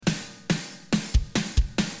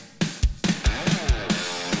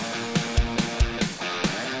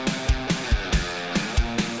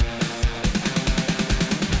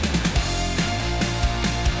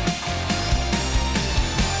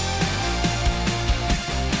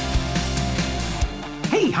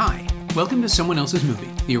Hi, welcome to Someone Else's Movie,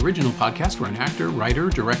 the original podcast where an actor, writer,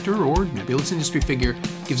 director, or nebulous industry figure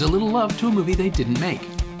gives a little love to a movie they didn't make.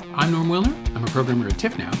 I'm Norm Wilner, I'm a programmer at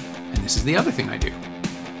TIFF now, and this is the other thing I do.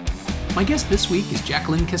 My guest this week is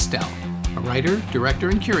Jacqueline Castel, a writer, director,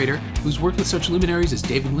 and curator who's worked with such luminaries as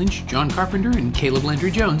David Lynch, John Carpenter, and Caleb Landry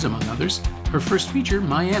Jones, among others. Her first feature,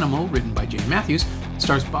 My Animal, written by Jane Matthews,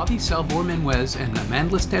 stars Bobby Salvor-Menwez and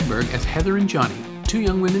Amandla Stedberg as Heather and Johnny, two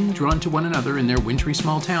young women drawn to one another in their wintry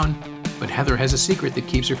small town, but Heather has a secret that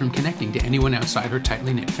keeps her from connecting to anyone outside her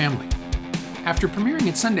tightly knit family. After premiering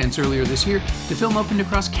at Sundance earlier this year, the film opened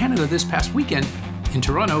across Canada this past weekend. In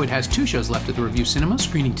Toronto, it has 2 shows left at the Review Cinema,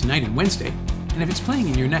 screening tonight and Wednesday, and if it's playing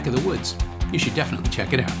in your neck of the woods, you should definitely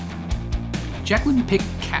check it out. Jacqueline picked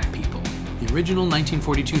Cat People, the original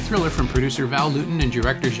 1942 thriller from producer Val Lewton and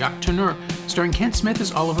director Jacques Tourneur, starring Kent Smith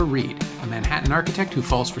as Oliver Reed, a Manhattan architect who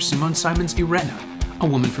falls for Simone Simon's Irena, a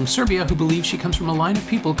woman from Serbia who believes she comes from a line of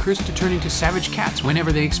people cursed to turn into savage cats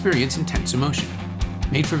whenever they experience intense emotion.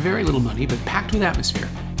 Made for very little money, but packed with atmosphere,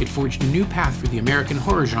 it forged a new path for the American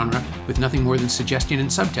horror genre with nothing more than suggestion and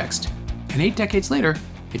subtext. And 8 decades later,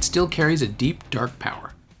 it still carries a deep, dark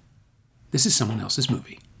power. This is Someone Else's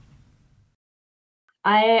Movie.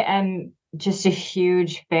 I am just a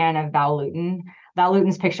huge fan of Val Lewton. Val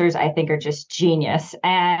Lewton's pictures, I think, are just genius.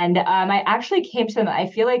 And I actually came to them, I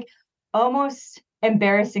feel like, almost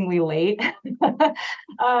embarrassingly late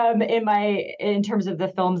in terms of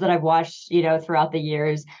the films that I've watched, throughout the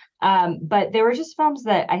years. But they were just films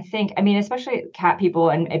that I think, especially Cat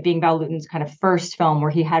People and it being Val Lewton's kind of first film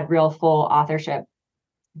where he had real full authorship.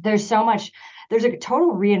 There's a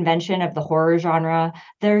total reinvention of the horror genre.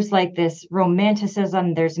 There's like this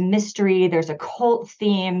romanticism, there's mystery, there's occult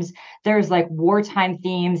themes, there's like wartime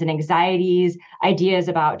themes and anxieties, ideas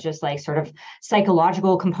about just like sort of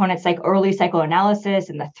psychological components, like early psychoanalysis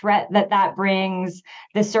and the threat that brings,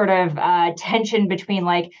 this sort of tension between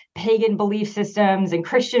like pagan belief systems and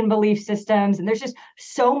Christian belief systems. And there's just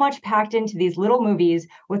so much packed into these little movies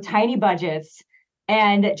with tiny budgets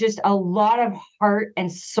and just a lot of heart and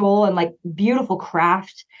soul and like beautiful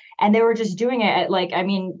craft. And they were just doing it at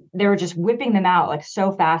they were just whipping them out like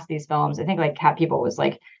so fast, these films. I think like Cat People was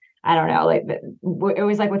like, I don't know, like it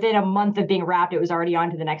was like within a month of being wrapped, it was already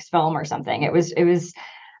on to the next film or something. And so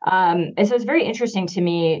it's very interesting to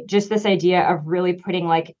me, just this idea of really putting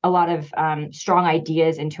like a lot of strong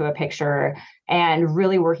ideas into a picture and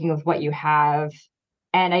really working with what you have.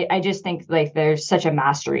 And I just think like there's such a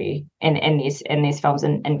mastery in these films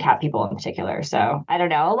and Cat People in particular. So I don't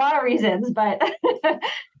know, a lot of reasons, but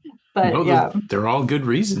yeah, they're all good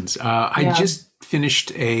reasons. I just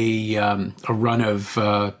finished a run of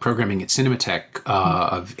programming at Cinematheque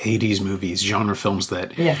of 80s movies, genre films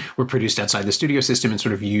that were produced outside the studio system and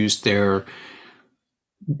sort of used their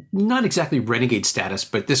not exactly renegade status,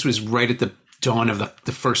 but this was right at the dawn of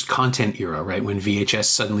the first content era, right when VHS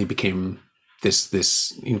suddenly became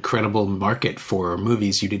this incredible market for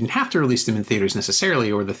movies. You didn't have to release them in theaters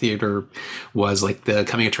necessarily, or the theater was like the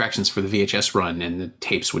coming attractions for the VHS run, and the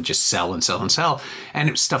tapes would just sell and sell and sell. And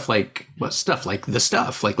it was stuff like The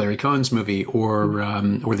Stuff, like Larry Cohen's movie, or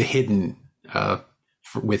The Hidden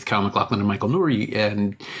with Kyle MacLachlan and Michael Nouri.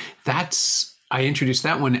 And I introduced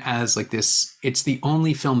that one as like this. It's the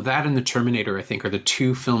only film, that and The Terminator, I think, are the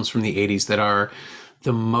 2 films from the 80s that are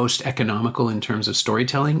the most economical in terms of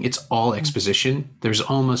storytelling. It's all exposition. There's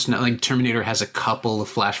almost not, like Terminator has a couple of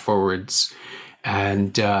flash forwards,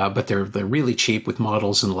 and but they're really cheap with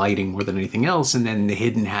models and lighting more than anything else. And then The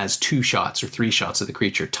Hidden has 2 shots or 3 shots of the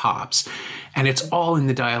creature tops, and it's all in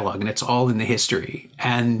the dialogue and it's all in the history.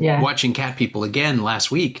 And watching Cat People again last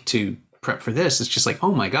week to prep for this, it's just like,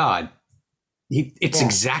 oh my God, it's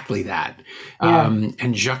exactly that.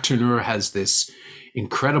 And Jacques Tourneur has this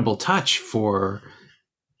incredible touch for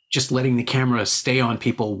just letting the camera stay on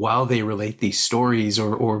people while they relate these stories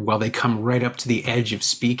or while they come right up to the edge of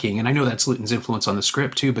speaking. And I know that's Lewton's influence on the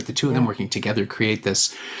script too, but the 2 of them working together create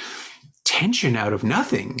this tension out of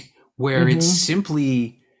nothing where it's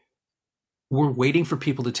simply, we're waiting for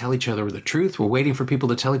people to tell each other the truth. We're waiting for people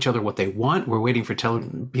to tell each other what they want. We're waiting for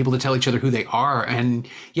people to tell each other who they are. And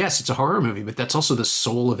yes, it's a horror movie, but that's also the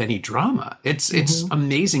soul of any drama. It's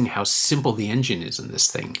amazing how simple the engine is in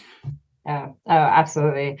this thing. Oh,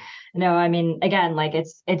 absolutely. No, again, like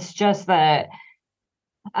it's just that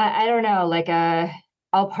I don't know, like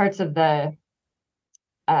all parts of the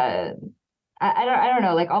I don't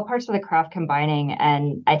know, like all parts of the craft combining.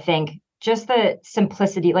 And I think just the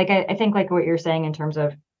simplicity, like I think like what you're saying in terms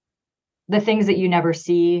of the things that you never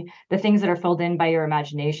see, the things that are filled in by your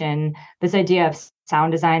imagination, this idea of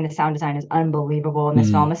sound design. The sound design is unbelievable in this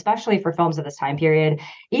film, especially for films of this time period.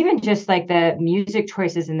 Even just like the music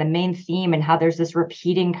choices and the main theme and how there's this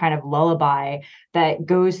repeating kind of lullaby that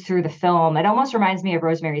goes through the film. It almost reminds me of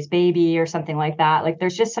Rosemary's Baby or something like that. Like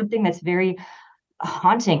there's just something that's very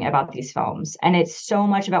haunting about these films, and it's so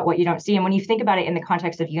much about what you don't see. And when you think about it in the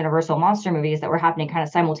context of Universal monster movies that were happening kind of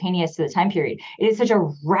simultaneous to the time period, it is such a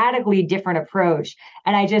radically different approach.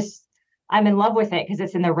 And I'm in love with it because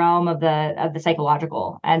it's in the realm of the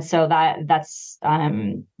psychological. And so that's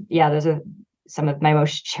those are some of my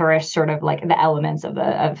most cherished sort of like the elements of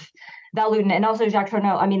Val Lewton and also Jacques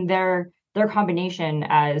Tourneur. I mean, their combination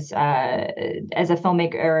as a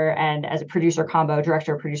filmmaker and as a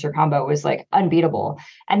director producer combo was like unbeatable.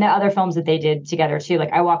 And the other films that they did together too,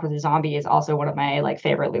 like I Walk with a Zombie is also one of my like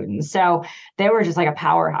favorite Lewtons. So they were just like a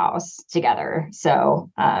powerhouse together. So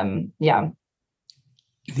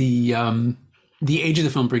The age of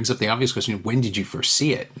the film brings up the obvious question of when did you first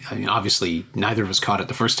see it? I mean, obviously, neither of us caught it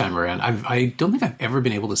the first time around. I don't think I've ever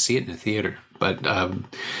been able to see it in a theater, but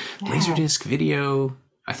Laserdisc, video,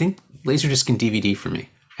 I think Laserdisc and DVD for me,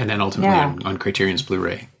 and then ultimately on Criterion's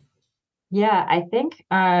Blu-ray. Yeah, I think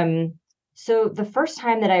so the first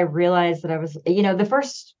time that I realized that I was, the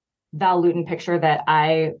first Val Lewton picture that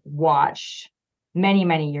I watched many,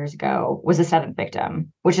 many years ago was The Seventh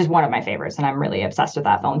Victim, which is one of my favorites, and I'm really obsessed with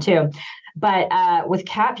that film too. But with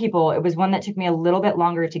Cat People, it was one that took me a little bit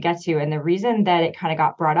longer to get to. And the reason that it kind of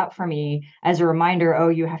got brought up for me as a reminder, oh,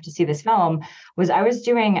 you have to see this film, was I was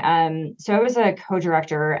doing, so I was a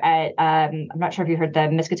co-director at, I'm not sure if you heard the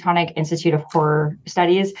Miskatonic Institute of Horror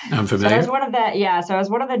Studies. I'm familiar. So I was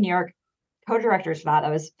one of the New York co-directors for that.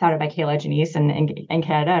 That was founded by Kayla Janice in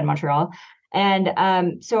Canada and Montreal.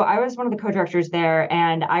 And so I was one of the co-directors there,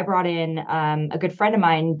 and I brought in a good friend of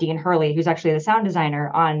mine, Dean Hurley, who's actually the sound designer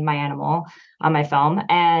on my film.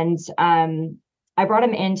 And I brought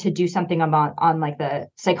him in to do something on like the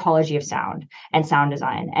psychology of sound and sound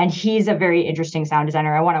design. And he's a very interesting sound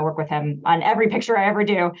designer. I want to work with him on every picture I ever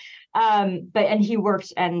do. And he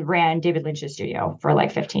worked and ran David Lynch's studio for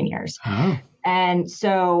like 15 years. Oh. And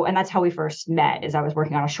that's how we first met, is I was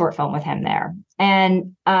working on a short film with him there.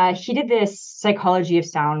 And he did this psychology of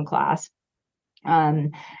sound class.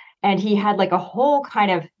 And he had like a whole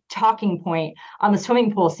kind of talking point on the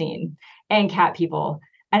swimming pool scene in Cat People.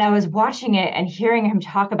 And I was watching it and hearing him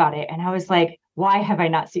talk about it. And I was like, why have I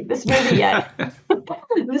not seen this movie yet?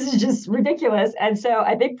 This is just ridiculous. And so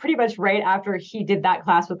I think pretty much right after he did that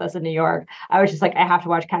class with us in New York, I was just like, I have to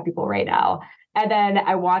watch Cat People right now. And then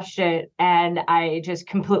I watched it and I just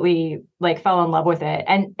completely like fell in love with it.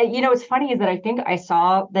 And what's funny is that I think I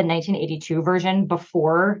saw the 1982 version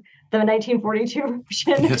before the 1942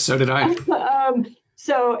 version. Yeah, so did I.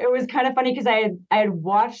 So it was kind of funny because I had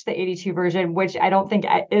watched the 82 version, which I don't think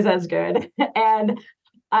is as good. And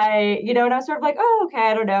and I was sort of like, oh, okay,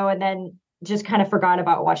 I don't know. And then just kind of forgot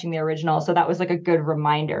about watching the original. So that was like a good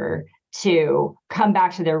reminder to come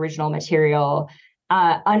back to the original material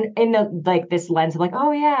in the like this lens of like,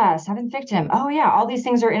 oh yeah, Seventh Victim. Oh yeah, all these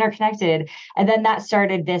things are interconnected. And then that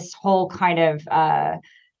started this whole kind of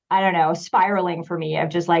spiraling for me of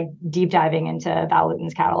just like deep diving into Val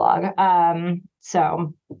Lewton's catalog.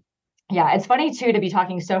 So yeah, it's funny too to be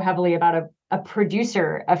talking so heavily about a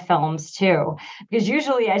producer of films too, because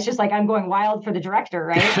usually it's just like I'm going wild for the director,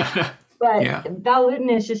 right? But yeah. Val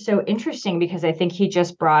Lewton is just so interesting because I think he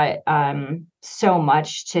just brought so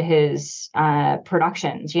much to his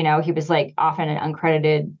productions. He was like often an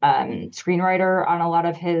uncredited screenwriter on a lot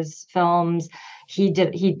of his films. He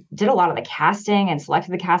did a lot of the casting and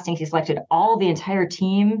selected the casting. He selected all the entire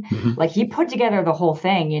team. Mm-hmm. Like he put together the whole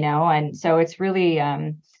thing, and so it's really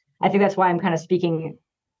I think that's why I'm kind of speaking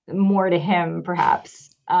more to him, perhaps.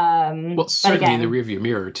 Well, certainly in the rearview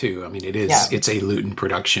mirror too. I mean, it's a Lewton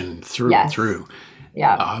production through and through.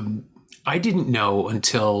 Yeah. I didn't know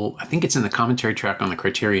until I think it's in the commentary track on the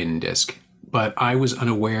Criterion disc, but I was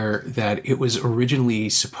unaware that it was originally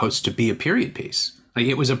supposed to be a period piece. Like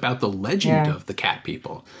it was about the legend of the Cat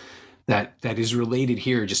People that is related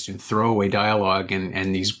here just in throwaway dialogue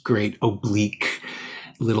and these great oblique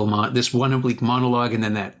this one oblique monologue, and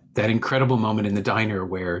then that incredible moment in the diner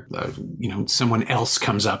where someone else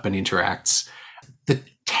comes up and interacts. The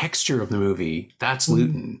texture of the movie, that's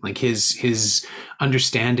Lewton. Like his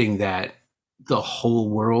understanding that the whole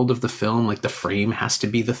world of the film, like the frame has to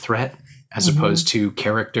be the threat as opposed to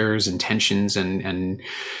characters and tensions and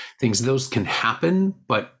things. Those can happen,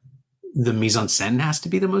 but the mise en scène has to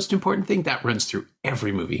be the most important thing. That runs through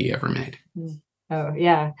every movie he ever made. Oh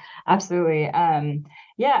yeah, absolutely. And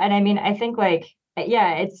I mean, I think like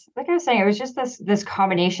yeah, it's like I was saying, it was just this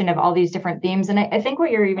combination of all these different themes. And I think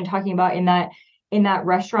what you're even talking about in that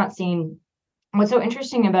restaurant scene, what's so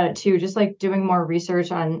interesting about it too, just like doing more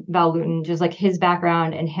research on Val Lewton, just like his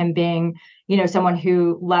background and him being, someone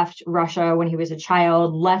who left Russia when he was a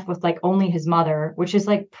child, left with like only his mother, which is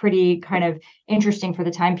like pretty kind of interesting for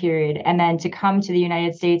the time period. And then to come to the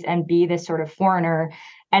United States and be this sort of foreigner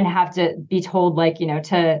and have to be told like,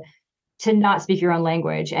 to not speak your own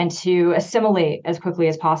language and to assimilate as quickly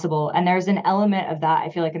as possible. And there's an element of that,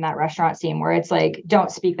 I feel like, in that restaurant scene where it's like,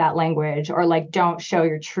 don't speak that language, or like, don't show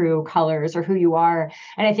your true colors or who you are.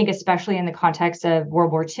 And I think especially in the context of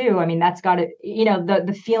World War II, I mean, that's got to,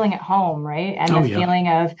 the feeling at home, right? And the feeling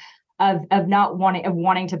of not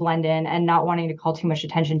wanting to blend in and not wanting to call too much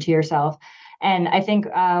attention to yourself. And I think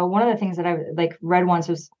one of the things that I like read once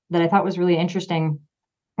was that I thought was really interesting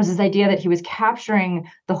was this idea that he was capturing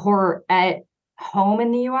the horror at home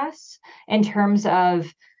in the US in terms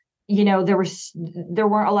of, there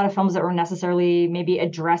weren't a lot of films that were necessarily maybe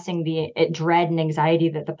addressing the dread and anxiety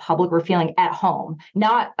that the public were feeling at home,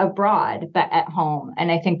 not abroad, but at home.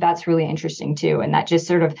 And I think that's really interesting too. And that just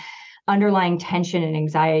sort of underlying tension and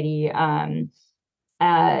anxiety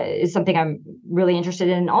is something I'm really interested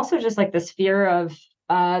in. And also just like this fear of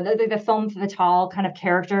the femme fatale kind of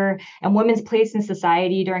character and women's place in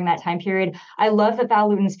society during that time period. I love that Val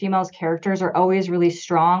Lewton's females characters are always really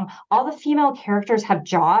strong. All the female characters have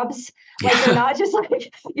jobs. Like they're not just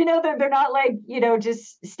like, they're not like,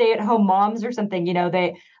 just stay at home moms or something,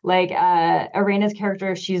 they like, Arena's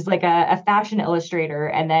character, she's like a fashion illustrator.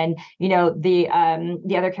 And then, the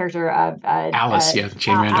other character of, Alice,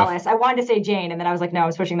 Jane Randolph. Alice, I wanted to say Jane. And then I was like, no,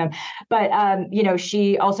 I'm switching them. But,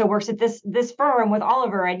 she also works at this firm with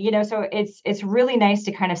Oliver. And, so it's really nice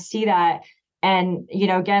to kind of see that. And,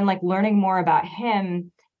 again, like learning more about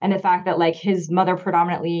him and the fact that like his mother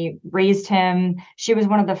predominantly raised him. She was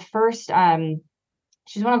one of the first, American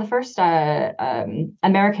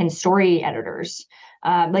story editors,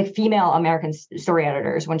 like female American story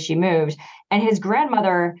editors when she moved. And his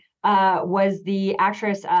grandmother was the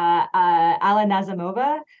actress Alla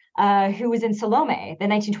Nazimova, who was in Salome, the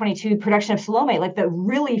 1922 production of Salome, like the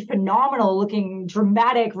really phenomenal looking,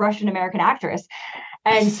 dramatic Russian-American actress.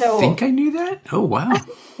 And so I think I knew that. Oh, wow.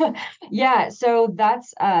 Yeah. So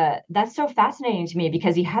that's so fascinating to me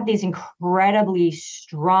because he had these incredibly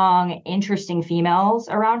strong, interesting females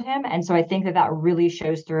around him. And so I think that really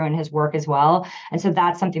shows through in his work as well. And so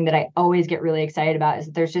that's something that I always get really excited about is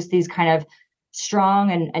that there's just these kind of strong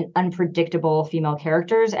and unpredictable female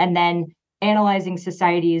characters, and then analyzing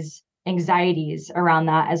society's anxieties around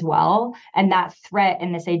that as well. And that threat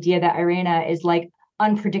and this idea that Irina is like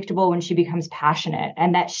unpredictable when she becomes passionate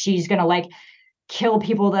and that she's going to like kill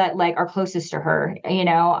people that like are closest to her, so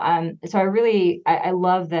I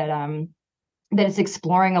love that that it's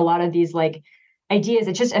exploring a lot of these like ideas.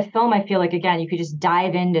 It's just a film, I feel like, again, you could just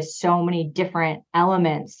dive into so many different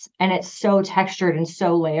elements and it's so textured and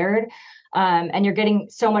so layered. And you're getting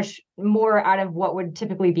so much more out of what would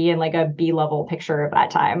typically be in like a B-level picture of that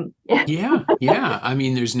time. Yeah. I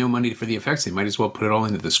mean, there's no money for the effects. They might as well put it all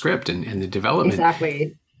into the script and the development.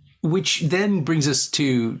 Exactly. Which then brings us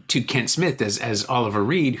to Kent Smith as Oliver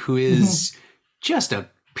Reed, who is just a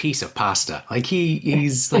piece of pasta. Like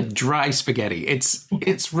he's like dry spaghetti.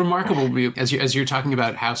 It's remarkable. As you're talking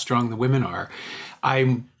about how strong the women are,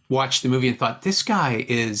 I watched the movie and thought, this guy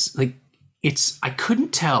is like, I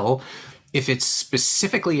couldn't tell if it's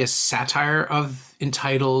specifically a satire of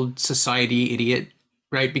entitled society idiot,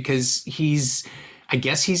 right? Because I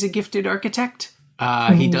guess he's a gifted architect.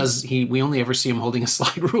 We only ever see him holding a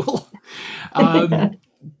slide rule.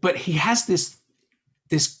 But he has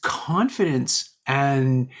this confidence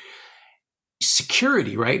and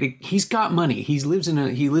security, right? He's got money. He lives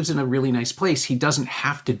in a really nice place. He doesn't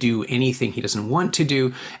have to do anything he doesn't want to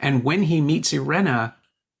do. And when he meets Irena,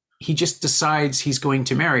 he just decides he's going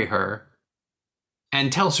to marry her and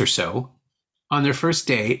tells her so on their first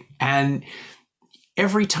date. And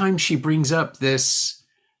every time she brings up this,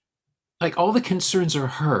 like all the concerns are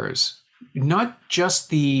hers, not just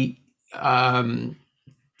the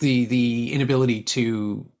inability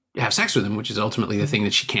to have sex with him, which is ultimately the thing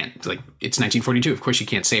that she can't, like, it's 1942. Of course, she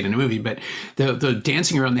can't say it in a movie, but the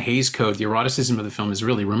dancing around the Hays Code, the eroticism of the film is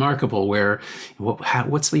really remarkable, where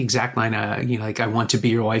what's the exact line? Like, I want to be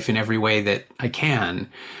your wife in every way that I can,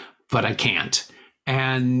 but I can't.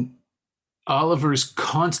 And Oliver's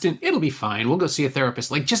constant, it'll be fine, we'll go see a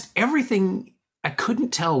therapist. Like, just everything. I couldn't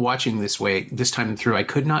tell watching this time through. I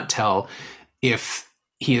could not tell if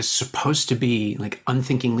he is supposed to be like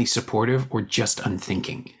unthinkingly supportive or just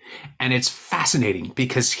unthinking. And it's fascinating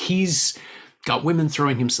because he's got women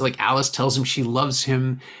throwing him, like Alice tells him she loves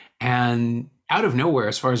him, and out of nowhere,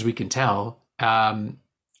 as far as we can tell, and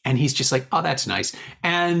he's just like, oh, that's nice,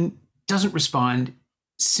 and doesn't respond,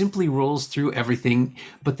 simply rolls through everything.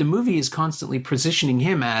 But the movie is constantly positioning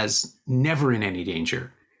him as never in any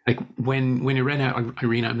danger. Like when Irena,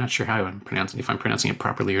 I'm not sure how I'm pronouncing, if I'm pronouncing it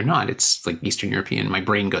properly or not. It's like Eastern European. My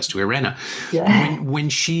brain goes to Irena. Yeah. When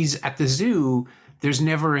she's at the zoo, there's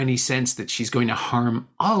never any sense that she's going to harm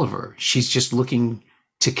Oliver. She's just looking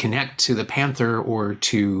to connect to the panther, or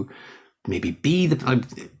to maybe be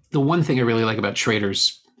the one thing I really like about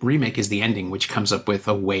Schrader's remake is the ending, which comes up with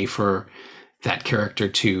a way for that character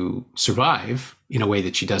to survive in a way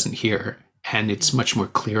that she doesn't here. And it's much more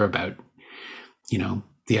clear about,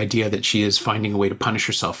 the idea that she is finding a way to punish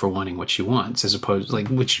herself for wanting what she wants, as opposed,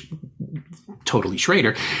 which totally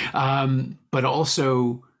Schrader. But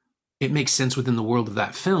also it makes sense within the world of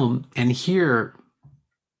that film. And here,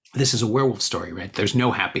 this is a werewolf story, right? There's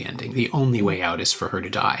no happy ending. The only way out is for her to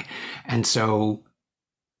die. And so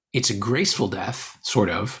it's a graceful death, sort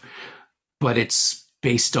of, but it's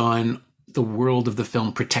based on the world of the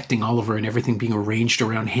film protecting Oliver and everything being arranged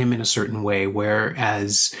around him in a certain way.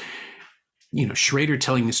 Whereas, Schrader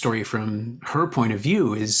telling the story from her point of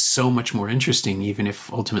view is so much more interesting, even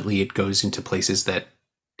if ultimately it goes into places that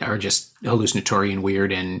are just hallucinatory and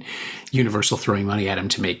weird, and Universal throwing money at him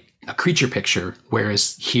to make a creature picture.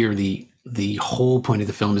 Whereas here, the whole point of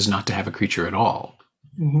the film is not to have a creature at all.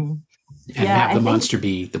 Mm-hmm. And have the monster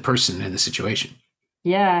be the person in the situation.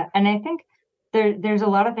 Yeah. And I think there's a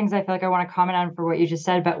lot of things I feel like I want to comment on for what you just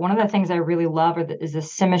said. But one of the things I really love is the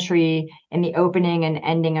symmetry in the opening and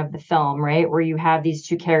ending of the film, right? Where you have these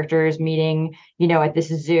two characters meeting, at this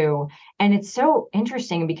zoo. And it's so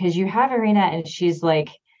interesting because you have Irena, and she's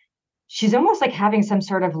almost like having some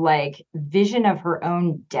sort of vision of her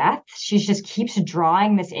own death. She just keeps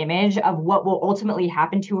drawing this image of what will ultimately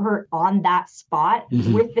happen to her on that spot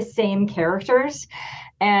with the same characters.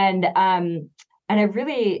 And I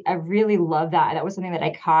really love that. That was something that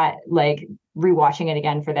I caught, rewatching it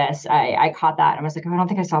again for this. I caught that and I was like, oh, I don't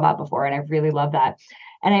think I saw that before. And I really love that.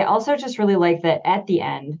 And I also just really like that at the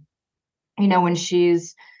end, when she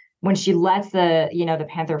lets the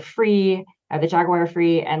panther free, the jaguar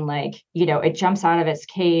free, and it jumps out of its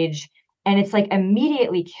cage, and it's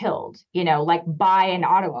immediately killed, by an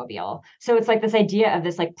automobile. So it's this idea of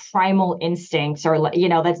this primal instinct, or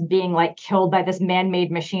that's being killed by this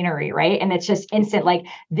man-made machinery, right? And it's just instant,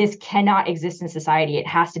 this cannot exist in society. It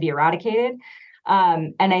has to be eradicated.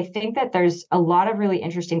 And I think that there's a lot of really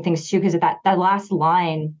interesting things too, because that last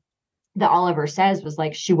line that Oliver says was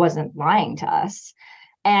she wasn't lying to us.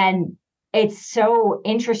 And it's so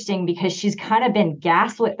interesting because she's kind of been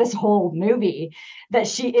gaslit this whole movie that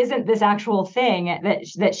she isn't this actual thing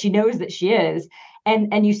that she knows that she is.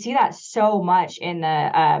 And you see that so much in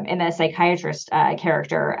the psychiatrist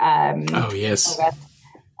character. Oh, yes.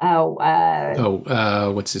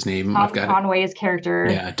 What's his name? I've got Conway's character.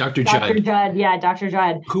 Yeah, Dr. Judd. Dr. Judd, yeah, Dr.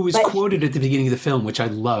 Judd. Who was quoted at the beginning of the film, which I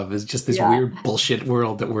love, is just this weird bullshit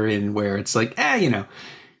world that we're in where it's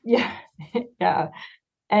Yeah, yeah.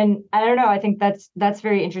 And I don't know, I think that's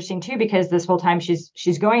very interesting too, because this whole time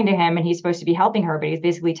she's going to him and he's supposed to be helping her, but he's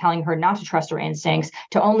basically telling her not to trust her instincts,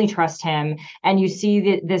 to only trust him. And you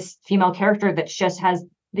see this female character that just has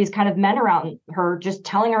these kind of men around her just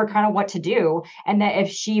telling her kind of what to do. And that if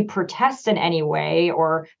she protests in any way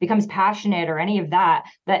or becomes passionate or any of that,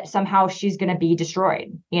 that somehow she's going to be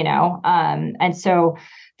destroyed, And so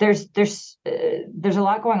there's a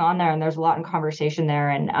lot going on there, and there's a lot in conversation there.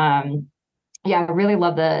 And, I really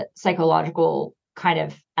love the psychological kind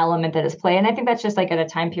of element that is play. And I think that's just at a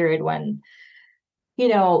time period when,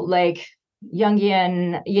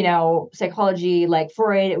 Jungian, psychology,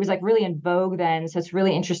 Freud, it was really in vogue then. So it's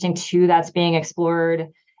really interesting too, that's being explored.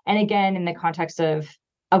 And again, in the context of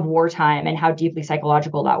wartime and how deeply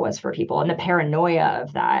psychological that was for people and the paranoia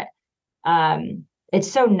of that.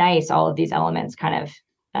 It's so nice. All of these elements kind of,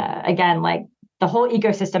 again, the whole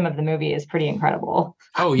ecosystem of the movie is pretty incredible.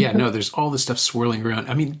 Oh, yeah. No, there's all this stuff swirling around.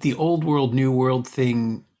 I mean, the old world, new world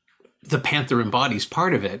thing, the panther embodies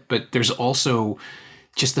part of it, but there's also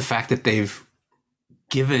just the fact that the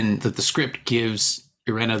script gives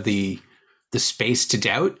Irena the space to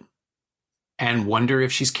doubt and wonder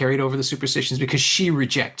if she's carried over the superstitions, because she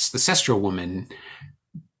rejects the Sestro woman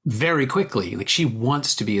very quickly. She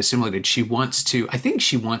wants to be assimilated. I think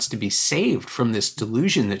she wants to be saved from this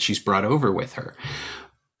delusion that she's brought over with her.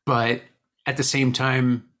 But at the same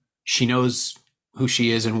time, she knows who she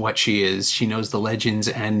is and what she is. She knows the legends,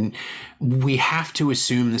 and we have to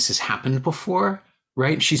assume this has happened before,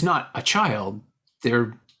 right? She's not a child.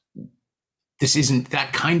 They're this isn't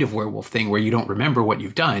that kind of werewolf thing where you don't remember what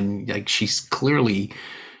you've done. Like, she's clearly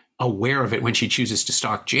aware of it when she chooses to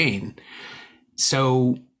stalk Jane.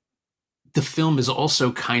 So the film is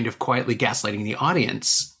also kind of quietly gaslighting the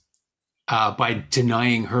audience by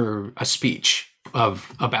denying her a speech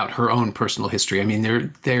about her own personal history. I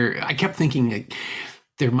mean, I kept thinking, like,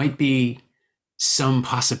 there might be some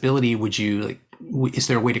possibility. Is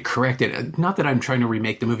there a way to correct it? Not that I'm trying to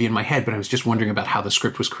remake the movie in my head, but I was just wondering about how the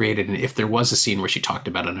script was created, and if there was a scene where she talked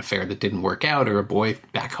about an affair that didn't work out, or a boy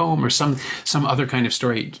back home, or some other kind of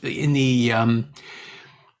story. In the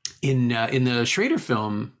in the Schrader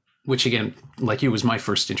film, which again, like you, was my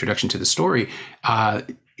first introduction to the story,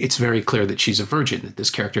 it's very clear that she's a virgin, that this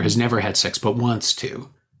character has never had sex but wants to,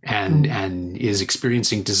 and is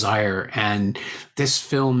experiencing desire. And this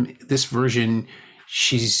version,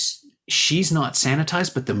 she's not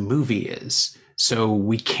sanitized, but the movie is. So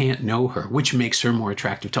we can't know her, which makes her more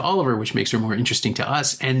attractive to Oliver, which makes her more interesting to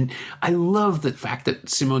us. And I love the fact that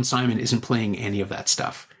Simone Simon isn't playing any of that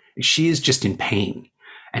stuff. She is just in pain,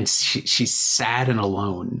 and she's sad and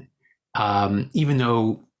alone. Even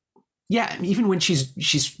when she's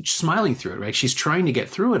smiling through it, right? She's trying to get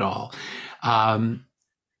through it all. And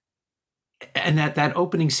that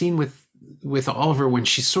opening scene with Oliver, when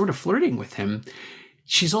she's sort of flirting with him,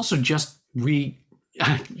 she's also just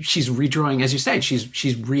she's redrawing, as you said, she's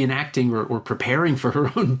reenacting or preparing for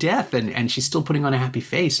her own death, and she's still putting on a happy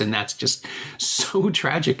face. And that's just so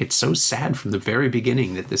tragic. It's so sad from the very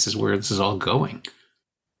beginning that this is where this is all going.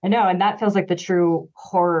 I know. And that feels like the true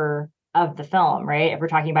horror of the film, right? If we're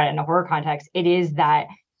talking about it in a horror context, it is that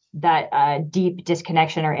deep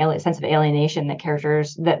disconnection or sense of alienation that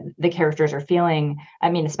the characters are feeling. I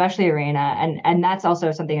mean, especially Irena, and that's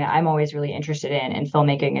also something that I'm always really interested in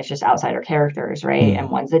filmmaking. It's just outsider characters, right? And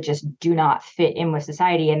ones that just do not fit in with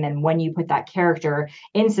society. And then when you put that character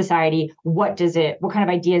in society, what kind of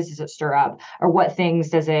ideas does it stir up, or what things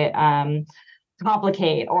does it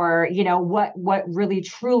complicate, or what really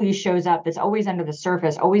truly shows up that's always under the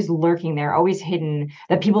surface, always lurking there, always hidden,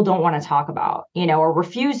 that people don't want to talk about, or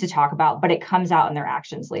refuse to talk about, but it comes out in their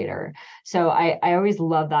actions later. So I always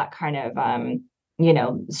love that kind of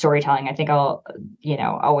storytelling. I think I'll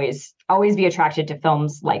always be attracted to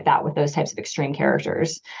films like that with those types of extreme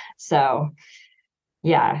characters. So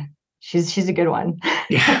yeah, she's a good one.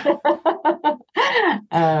 Yeah.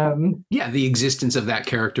 The existence of that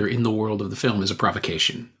character in the world of the film is a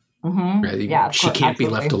provocation. Right? Yeah, she can't be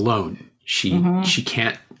left alone. She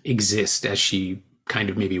can't exist as she kind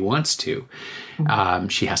of maybe wants to.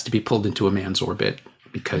 She has to be pulled into a man's orbit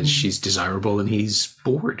because she's desirable and he's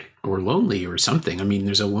bored or lonely or something. I mean,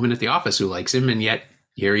 there's a woman at the office who likes him, and yet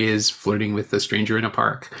here he is flirting with a stranger in a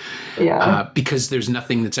park. Because there's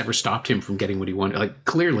nothing that's ever stopped him from getting what he wanted. Like,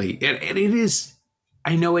 clearly, and it is.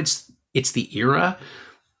 I know it's the era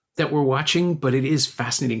that we're watching, but it is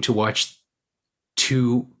fascinating to watch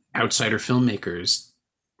two outsider filmmakers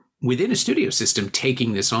within a studio system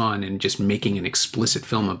taking this on and just making an explicit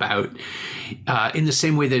film about, in the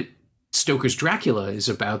same way that Stoker's Dracula is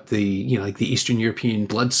about the Eastern European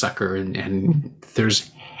bloodsucker, and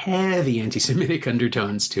there's heavy anti-Semitic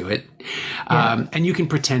undertones to it. And you can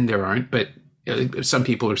pretend there aren't, but some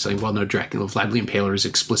people are saying, well, no, Dracula, Vlad the Impaler is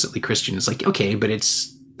explicitly Christian. It's like, okay, but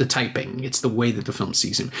it's the typing. It's the way that the film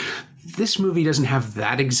sees him. This movie doesn't have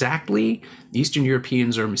that exactly. Eastern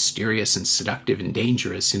Europeans are mysterious and seductive and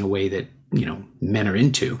dangerous in a way that, men are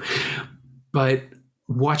into. But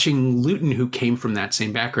watching Lewton, who came from that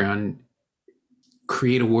same background,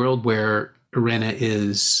 create a world where Irena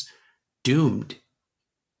is doomed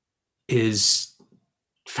is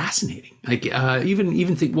fascinating. Like,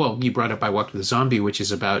 even think, well, you brought up I Walked with a Zombie, which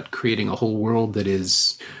is about creating a whole world that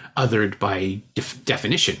is othered by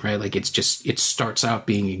definition, right? Like, it starts out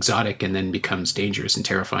being exotic and then becomes dangerous and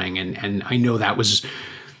terrifying. And I know that was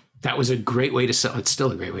a great way to sell. It's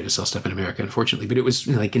still a great way to sell stuff in America, unfortunately. But it was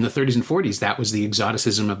like in the 30s and 40s, that was the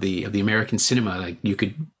exoticism of the American cinema. Like, you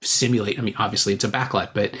could simulate. I mean, obviously it's a backlot,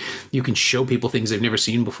 but you can show people things they've never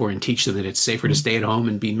seen before and teach them that it's safer to stay at home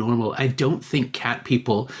and be normal. I don't think Cat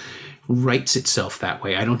People writes itself that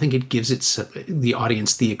way. I don't think it gives the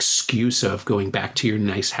audience the excuse of going back to your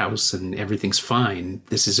nice house and everything's fine.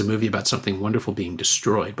 This is a movie about something wonderful being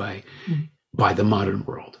destroyed by the modern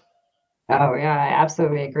world. Oh yeah, I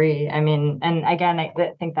absolutely agree. I mean, and again, I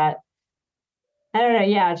think that, I don't know,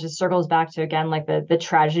 yeah, it just circles back to, again, like the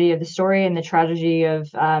tragedy of the story and the tragedy of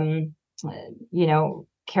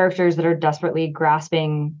characters that are desperately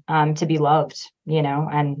grasping to be loved,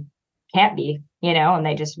 and can't be, and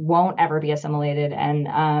they just won't ever be assimilated.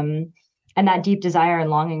 And and that deep desire and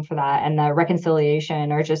longing for that, and the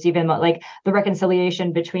reconciliation, or just even like the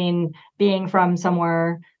reconciliation between being from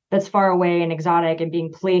somewhere that's far away and exotic and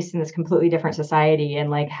being placed in this completely different society, and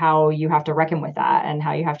like how you have to reckon with that and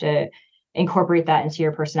how you have to incorporate that into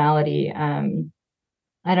your personality.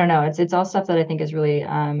 I don't know. It's all stuff that I think is really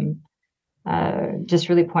just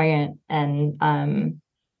really poignant and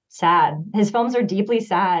sad. His films are deeply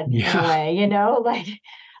sad in a way, you know, like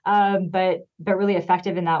but really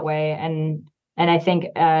effective in that way. And I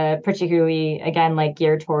think particularly again like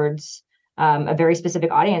geared towards a very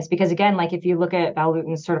specific audience, because again, like if you look at Val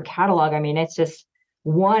Lewton's sort of catalog, I mean, it's just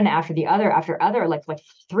one after the other after other, like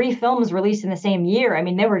 3 films released in the same year. I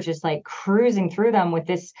mean, they were just like cruising through them with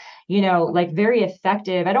this, you know, like very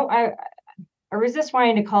effective. I resist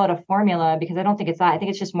wanting to call it a formula, because I don't think it's that. I think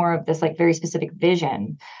it's just more of this like very specific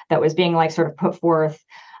vision that was being like sort of put forth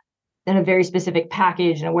in a very specific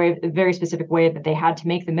package, in a very specific way that they had to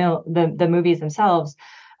make the movies themselves.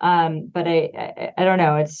 But I don't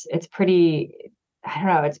know. It's pretty. I don't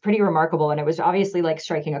know. It's pretty remarkable, and it was obviously like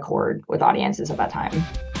striking a chord with audiences at that time.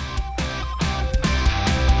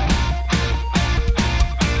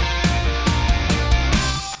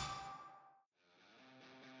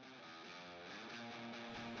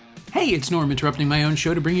 Hey, it's Norm interrupting my own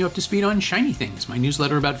show to bring you up to speed on Shiny Things, my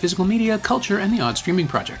newsletter about physical media, culture, and the odd streaming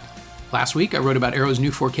project. Last week, I wrote about Arrow's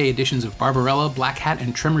new 4K editions of Barbarella, Black Hat,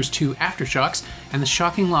 and Tremors 2 Aftershocks, and the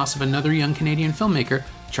shocking loss of another young Canadian filmmaker,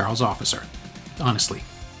 Charles Officer. Honestly,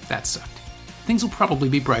 that sucked. Things will probably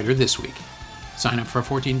be brighter this week. Sign up for a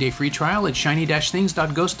 14-day free trial at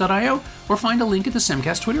shiny-things.ghost.io or find a link at the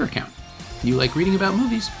Semcast Twitter account. You like reading about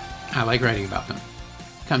movies? I like writing about them.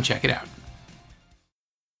 Come check it out.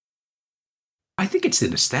 I think it's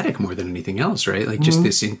an aesthetic more than anything else, right? Like just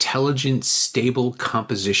this intelligent, stable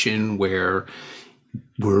composition where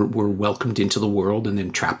we're welcomed into the world and then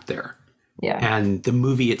trapped there. Yeah. And the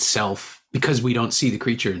movie itself, because we don't see the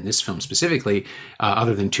creature in this film specifically,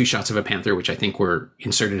 other than 2 shots of a panther, which I think were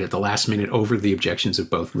inserted at the last minute over the objections of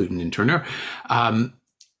both Lewton and Tourneur,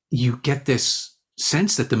 you get this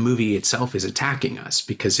sense that the movie itself is attacking us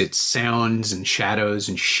because it's sounds and shadows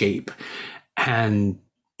and shape and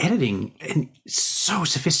editing, and so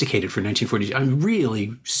sophisticated for 1940s. I'm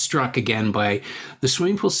really struck again by the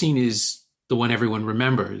swimming pool scene is the one everyone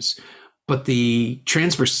remembers, but the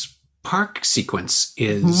transverse park sequence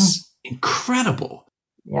is incredible.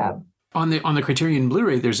 Yeah. On the Criterion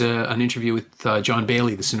Blu-ray, there's an interview with John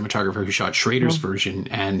Bailey, the cinematographer who shot Schrader's version,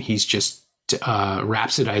 and he's just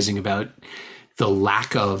rhapsodizing about the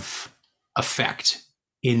lack of effect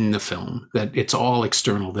in the film, that it's all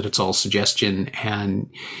external, that it's all suggestion. And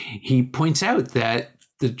he points out that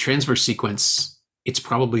the transverse sequence, it's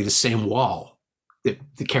probably the same wall that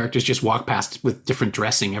the characters just walk past with different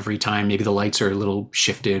dressing every time. Maybe the lights are a little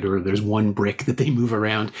shifted, or there's one brick that they move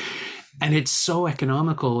around. And it's so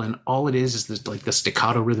economical, and all it is this, like the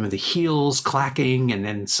staccato rhythm of the heels clacking, and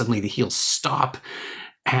then suddenly the heels stop.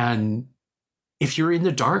 And if you're in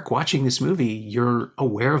the dark watching this movie, you're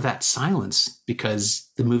aware of that silence because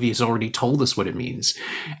the movie has already told us what it means.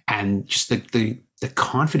 And just the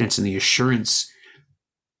confidence and the assurance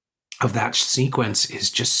of that sequence is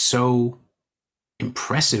just so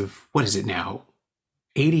impressive. What is it now?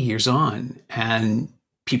 80 years on, and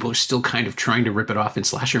people are still kind of trying to rip it off in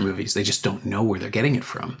slasher movies. They just don't know where they're getting it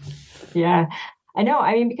from. Yeah, I know.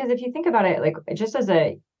 I mean, because if you think about it, like just as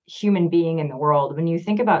a human being in the world, when you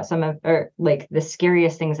think about some of, or like the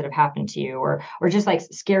scariest things that have happened to you, or just like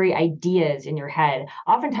scary ideas in your head,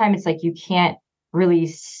 oftentimes it's like you can't really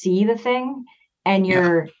see the thing, and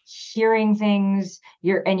you're hearing things,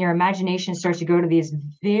 your imagination starts to go to these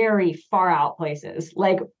very far out places,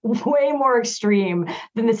 like way more extreme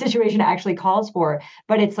than the situation actually calls for.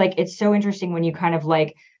 But it's like, it's so interesting when you kind of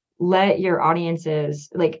like let your audiences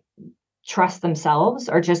like trust themselves,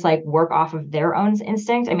 or just like work off of their own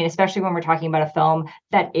instinct. I mean, especially when we're talking about a film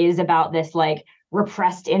that is about this like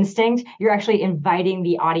repressed instinct, you're actually inviting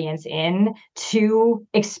the audience in to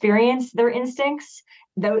experience their instincts,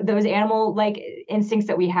 those animal like instincts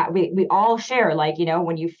that we have, we all share. Like, you know,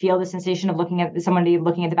 when you feel the sensation of looking at somebody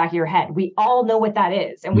looking at the back of your head, we all know what that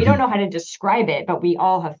is, and we don't know how to describe it, but we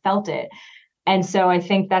all have felt it. And so I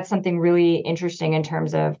think that's something really interesting in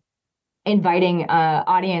terms of inviting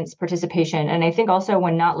audience participation. And I think also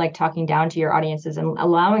when not like talking down to your audiences and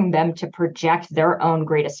allowing them to project their own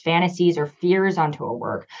greatest fantasies or fears onto a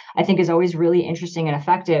work, I think is always really interesting and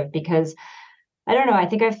effective. Because I don't know, I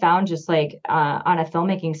think I've found just like on a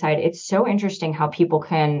filmmaking side, it's so interesting how people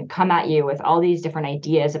can come at you with all these different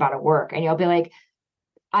ideas about a work, and you'll be like,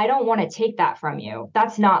 I don't want to take that from you.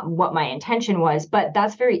 That's not what my intention was, but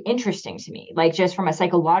that's very interesting to me. Like just from a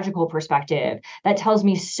psychological perspective, that tells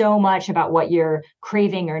me so much about what you're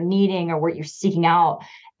craving or needing or what you're seeking out.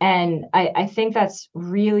 And I think that's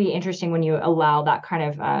really interesting when you allow that kind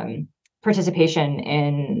of participation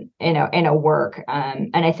in a work.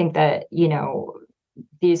 And I think that, you know,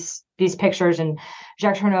 these pictures and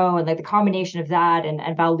Jacques Tourneur and like the combination of that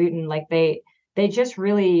and Val Lewton, like they just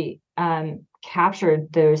really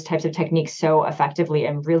captured those types of techniques so effectively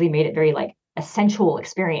and really made it very like a sensual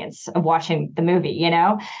experience of watching the movie, you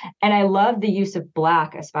know? And I love the use of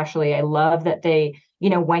black, especially. I love that they,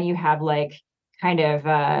 you know, when you have like kind of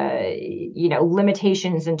you know,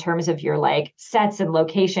 limitations in terms of your like sets and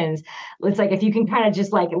locations, it's like if you can kind of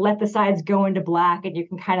just like let the sides go into black and you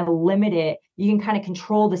can kind of limit it, you can kind of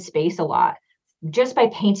control the space a lot just by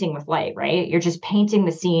painting with light, right? You're just painting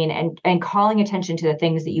the scene and calling attention to the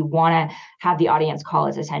things that you want to have the audience call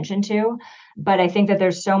its attention to. But I think that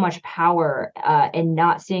there's so much power in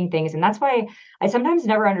not seeing things. And that's why I sometimes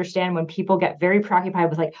never understand when people get very preoccupied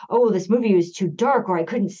with like, oh, this movie was too dark or I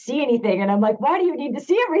couldn't see anything. And I'm like, why do you need to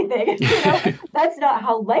see everything? You know, that's not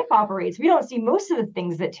how life operates. We don't see most of the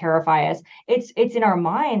things that terrify us. It's in our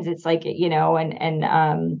minds. It's like, you know,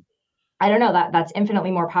 and I don't know, that's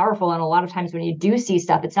infinitely more powerful. And a lot of times when you do see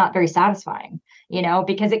stuff, it's not very satisfying, you know,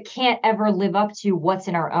 because it can't ever live up to what's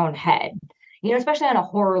in our own head, you know, especially on a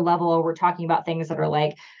horror level. We're talking about things that are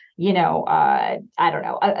like, you know, I don't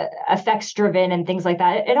know, effects driven and things like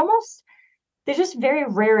that. It almost, there's just very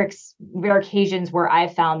rare occasions where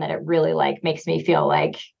I've found that it really like makes me feel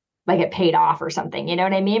like it paid off or something, you know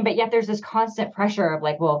what I mean? But yet there's this constant pressure of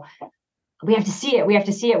like, well, we have to see it. We have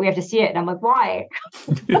to see it. We have to see it. And I'm like, why?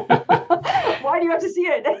 Why do you have to see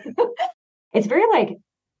it? It's very like,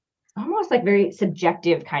 almost like very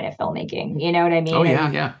subjective kind of filmmaking. You know what I mean? Oh,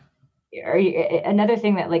 yeah, yeah. Another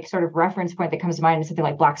thing that like sort of reference point that comes to mind is something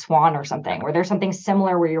like Black Swan or something, where there's something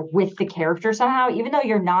similar where you're with the character somehow, even though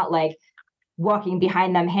you're not like walking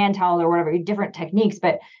behind them hand held or whatever, different techniques,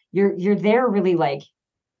 but you're there really like,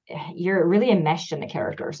 you're really enmeshed in the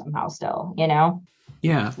character somehow still, you know?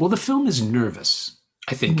 Yeah. Well, the film is nervous,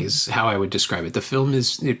 I think, is how I would describe it. The film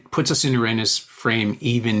it puts us in Irena's frame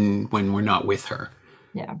even when we're not with her.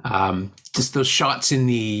 Yeah. Just those shots in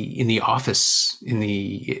the office,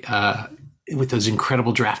 with those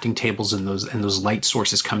incredible drafting tables and those light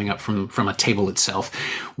sources coming up from a table itself,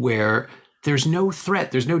 where there's no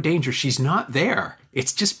threat, there's no danger. She's not there.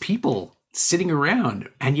 It's just people sitting around,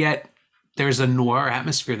 and yet there's a noir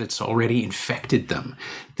atmosphere that's already infected them.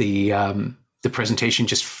 The presentation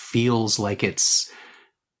just feels like it's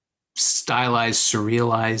stylized,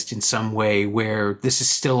 surrealized in some way, where this is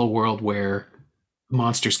still a world where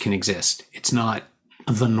monsters can exist. It's not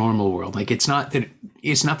the normal world. Like it's not that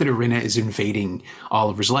Irena is invading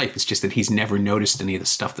Oliver's life. It's just that he's never noticed any of the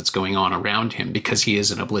stuff that's going on around him because he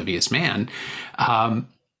is an oblivious man.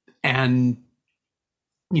 And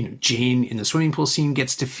you know, Jane in the swimming pool scene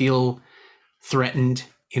gets to feel threatened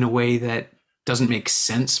in a way that doesn't make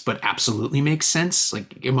sense, but absolutely makes sense,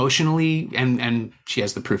 like emotionally. And she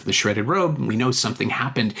has the proof of the shredded robe. And we know something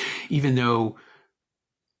happened, even though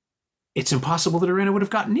it's impossible that Irena would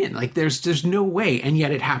have gotten in. Like there's no way. And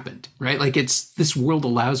yet it happened, right? Like this world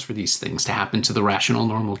allows for these things to happen to the rational,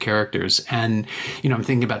 normal characters. And, you know, I'm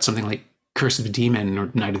thinking about something like Curse of the Demon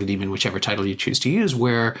or Night of the Demon, whichever title you choose to use,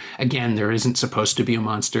 where again, there isn't supposed to be a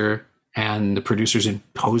monster and the producers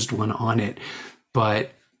imposed one on it.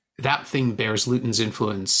 But that thing bears Lewton's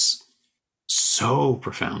influence so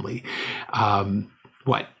profoundly.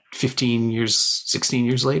 16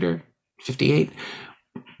 years later, 58,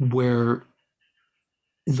 where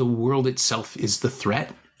the world itself is the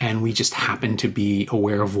threat and we just happen to be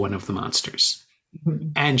aware of one of the monsters. Mm-hmm.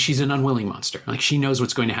 And she's an unwilling monster. Like she knows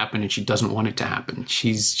what's going to happen and she doesn't want it to happen.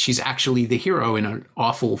 She's actually the hero in an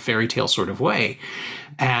awful fairy tale sort of way.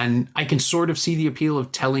 And I can sort of see the appeal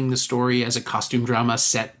of telling the story as a costume drama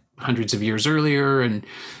set hundreds of years earlier,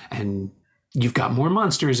 and you've got more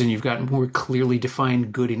monsters and you've got more clearly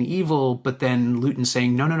defined good and evil, but then Lewton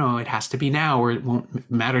saying, no, it has to be now or it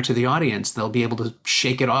won't matter to the audience. They'll be able to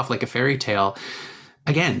shake it off like a fairy tale.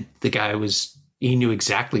 Again, the guy he knew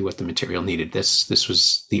exactly what the material needed. This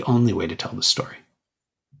was the only way to tell the story.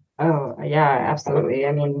 Oh, yeah, absolutely.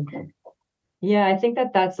 I mean, yeah, I think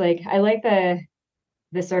that's like, I like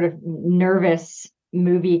the sort of nervous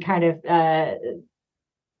movie kind of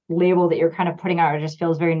label that you're kind of putting out. It just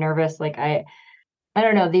feels very nervous. Like I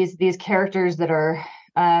don't know, these characters that are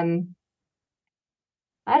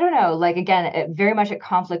I don't know, like again, very much at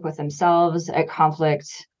conflict with themselves, at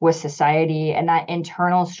conflict with society, and that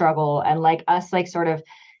internal struggle, and like us like sort of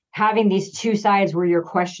having these two sides where you're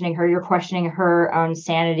questioning her own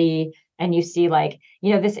sanity. And you see like,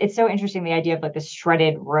 it's so interesting, the idea of like the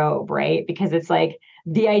shredded robe, right? Because it's like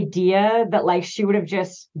the idea that like she would have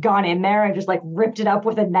just gone in there and just like ripped it up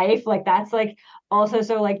with a knife. Like that's like also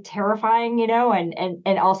so like terrifying,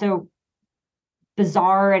 and also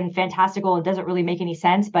bizarre and fantastical. It doesn't really make any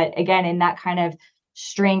sense. But again, in that kind of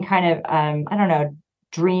strange kind of, I don't know,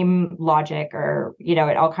 dream logic, or,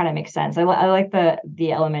 it all kind of makes sense. I like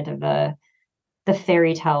the element of the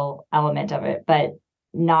fairy tale element of it, but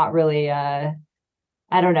not really, I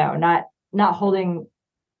don't know, not holding,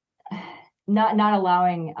 not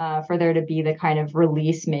allowing for there to be the kind of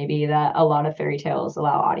release maybe that a lot of fairy tales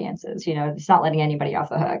allow audiences. It's not letting anybody off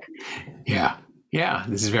the hook. Yeah,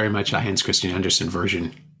 this is very much a Hans Christian Andersen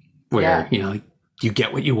version where like, you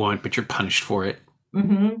get what you want, but you're punished for it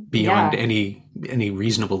beyond any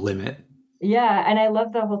reasonable limit. Yeah, and I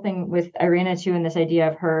love the whole thing with Irina too, and this idea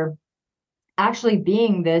of her actually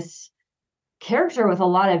being this character with a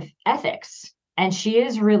lot of ethics, and she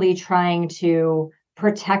is really trying to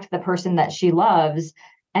protect the person that she loves,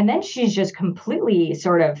 and then she's just completely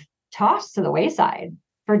sort of tossed to the wayside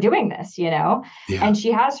for doing this, and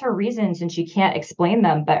she has her reasons and she can't explain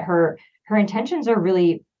them, but her intentions are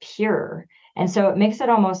really pure. And so it makes it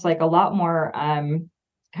almost like a lot more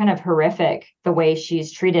kind of horrific the way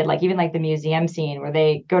she's treated. Like even like the museum scene where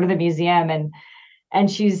they go to the museum and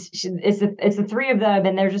it's the three of them,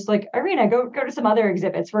 and they're just like, Irina, go to some other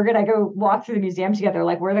exhibits. We're gonna go walk through the museum together.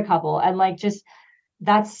 Like we're the couple, and like just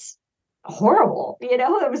that's horrible.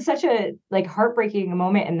 It was such a like heartbreaking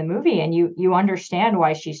moment in the movie, and you understand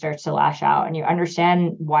why she starts to lash out, and you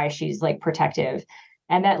understand why she's like protective,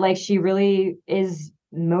 and that like she really is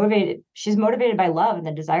motivated. She's motivated by love and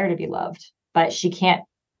the desire to be loved, but she can't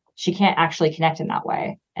actually connect in that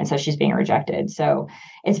way. And so she's being rejected. So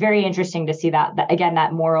it's very interesting to see that again,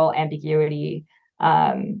 that moral ambiguity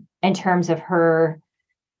in terms of her,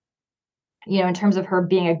 in terms of her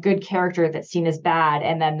being a good character that's seen as bad.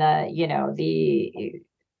 And then the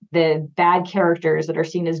bad characters that are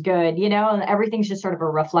seen as good, and everything's just sort of a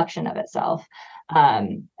reflection of itself.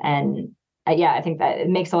 I think that it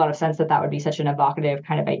makes a lot of sense that would be such an evocative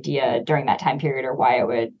kind of idea during that time period, or why it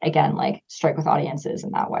would, again, like strike with audiences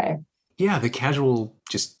in that way. Yeah, the casual,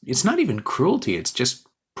 it's not even cruelty. It's just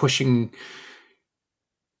pushing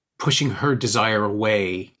her desire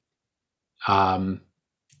away. Even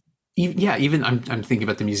I'm thinking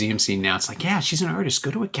about the museum scene now. It's like, yeah, she's an artist.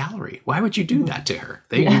 Go to a gallery. Why would you do that to her?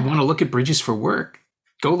 You want to look at bridges for work.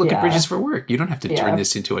 Go look at bridges for work. You don't have to turn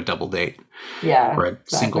this into a double date or a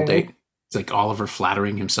single date. It's like Oliver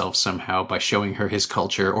flattering himself somehow by showing her his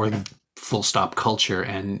culture, or full stop culture.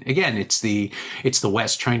 And again, it's the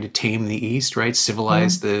West trying to tame the East, right?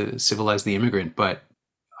 Civilize the immigrant. But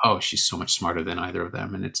she's so much smarter than either of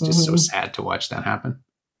them, and it's just so sad to watch that happen.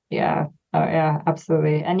 Yeah. Oh yeah,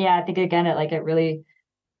 absolutely. And I think again, it really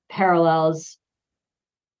parallels,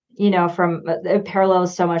 it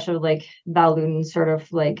parallels so much of like Val Lewton's sort of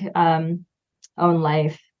like own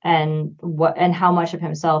life, and how much of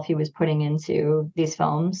himself he was putting into these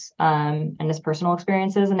films, and his personal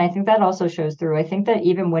experiences. And I think that also shows through. I think that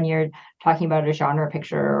even when you're talking about a genre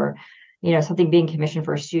picture, or, something being commissioned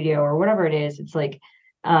for a studio or whatever it is, it's like,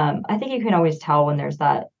 I think you can always tell when there's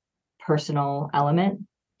that personal element,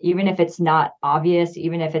 even if it's not obvious,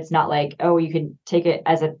 even if it's not like, you can take it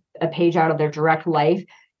as a page out of their direct life.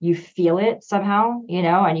 You feel it somehow,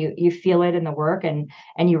 and you feel it in the work, and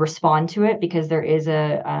you respond to it, because there is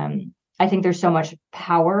I think there's so much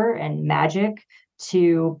power and magic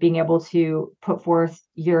to being able to put forth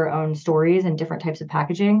your own stories in different types of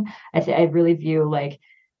packaging. I really view, like,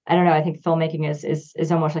 I don't know, I think filmmaking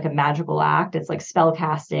is almost like a magical act. It's like spell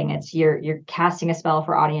casting. It's you're casting a spell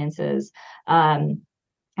for audiences. And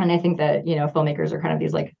I think that, filmmakers are kind of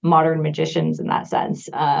these like modern magicians in that sense.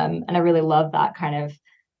 And I really love that kind of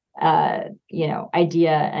idea,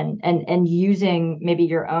 and using maybe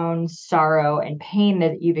your own sorrow and pain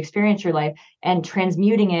that you've experienced in your life and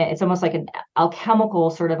transmuting it. It's almost like an alchemical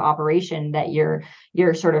sort of operation that you're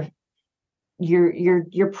sort of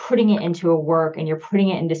you're putting it into a work, and you're putting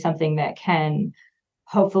it into something that can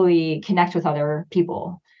hopefully connect with other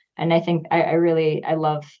people. And I think I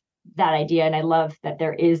love that idea, and I love that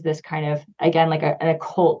there is this kind of, again, like an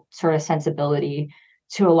occult sort of sensibility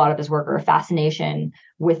to a lot of his work, or a fascination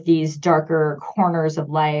with these darker corners of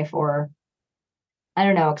life, or I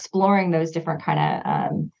don't know, exploring those different kind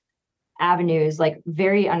of avenues, like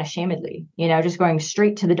very unashamedly, just going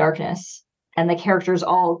straight to the darkness. And the characters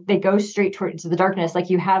they go straight towards the darkness. Like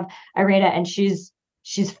you have Irina, and she's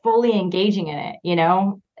fully engaging in it,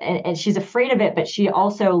 and she's afraid of it, but she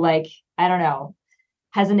also, like, I don't know,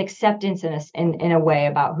 has an acceptance in a way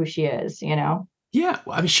about who she is, you know? Yeah.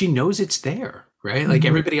 Well, I mean, she knows it's there, right? Like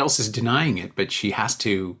everybody else is denying it, but she has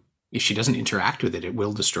to, if she doesn't interact with it, it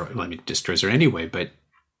will destroy, well, I mean, it destroys her anyway, but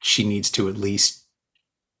she needs to at least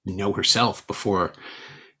know herself before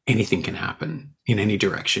anything can happen in any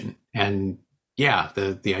direction. And yeah,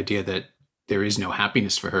 the idea that there is no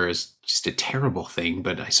happiness for her is just a terrible thing.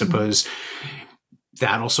 But I suppose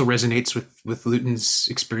that also resonates with Lewton's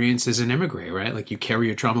experience as an emigre, right? Like you carry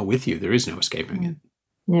your trauma with you. There is no escaping it.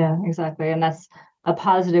 Yeah, exactly. And that's a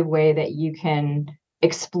positive way that you can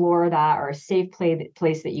explore that, or a safe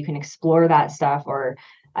place that you can explore that stuff, or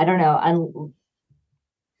I don't know, and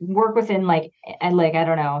work within like I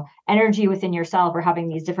don't know, energy within yourself, or having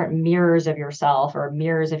these different mirrors of yourself or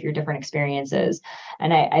mirrors of your different experiences.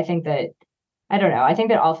 And I think that I don't know, I think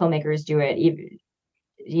that all filmmakers do it,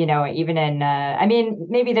 even in I mean,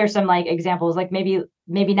 maybe there's some like examples, like maybe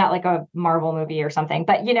not like a Marvel movie or something,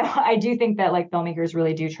 but I do think that like filmmakers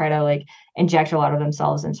really do try to like inject a lot of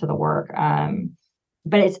themselves into the work,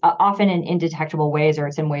 but it's often in indetectable ways, or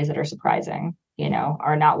it's in ways that are surprising,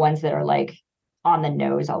 or not ones that are like on the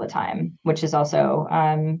nose all the time, which is also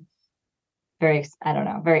very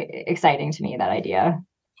exciting to me, that idea.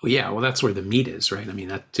 Well, yeah, well, that's where the meat is, right? I mean,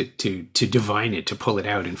 that to divine it, to pull it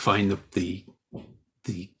out and find the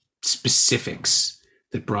specifics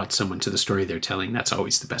that brought someone to the story they're telling, that's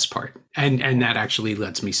always the best part. And that actually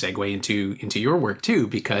lets me segue into your work too,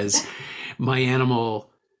 because My Animal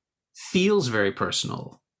feels very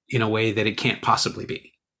personal in a way that it can't possibly be.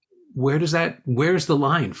 Where's the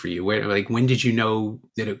line for you? When did you know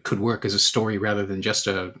that it could work as a story rather than just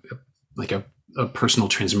a personal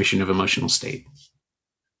transmission of emotional state?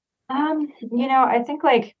 I think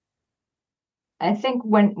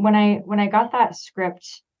when I got that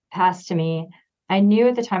script passed to me, I knew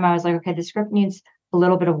at the time, I was like, okay, the script needs a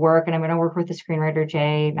little bit of work, and I'm going to work with the screenwriter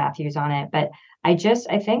Jay Matthews on it. But I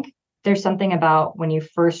think there's something about when you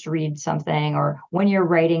first read something, or when you're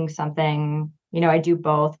writing something, I do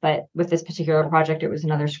both, but with this particular project, it was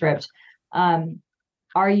another script.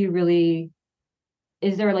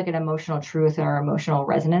 Is there like an emotional truth or emotional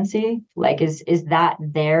resonancy? Like, is that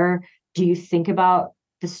there? Do you think about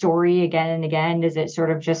the story again and again? Does it sort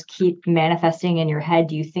of just keep manifesting in your head?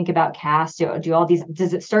 Do you think about cast? Do all these,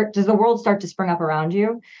 does the world start to spring up around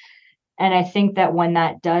you? And I think that when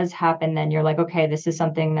that does happen, then you're like, okay, this is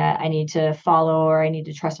something that I need to follow, or I need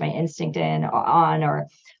to trust my instinct on, or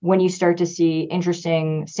when you start to see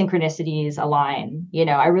interesting synchronicities align,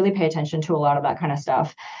 I really pay attention to a lot of that kind of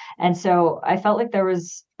stuff. And so I felt like there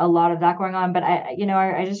was a lot of that going on, but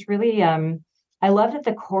I just really, I loved at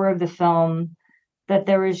the core of the film that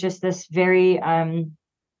there was just this very,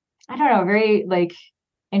 very like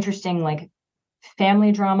interesting, like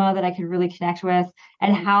family drama that I could really connect with,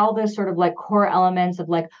 and how those sort of like core elements of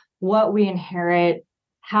like what we inherit,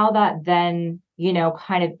 how that then,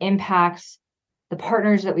 kind of impacts the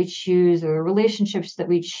partners that we choose, or the relationships that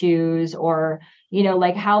we choose, or,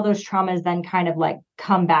 like how those traumas then kind of like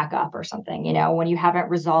come back up or something, when you haven't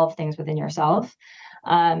resolved things within yourself.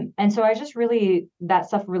 And so that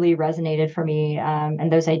stuff really resonated for me,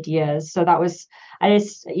 and those ideas. So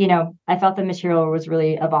I felt the material was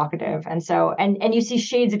really evocative. And so, and you see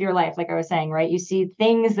shades of your life, like I was saying, right? You see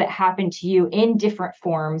things that happen to you in different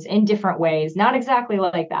forms, in different ways, not exactly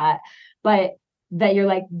like that, but that you're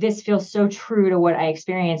like, this feels so true to what I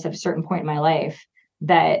experienced at a certain point in my life,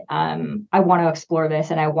 that I want to explore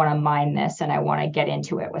this, and I want to mine this, and I want to get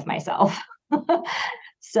into it with myself.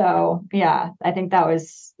 So yeah, I think that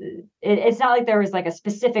was it. It's not like there was like a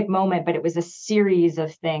specific moment, but it was a series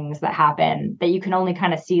of things that happen that you can only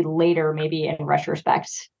kind of see later, maybe in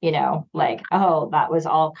retrospect, like, oh, that was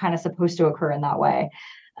all kind of supposed to occur in that way.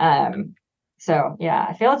 So yeah,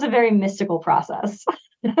 I feel it's a very mystical process.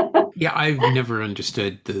 Yeah, I've never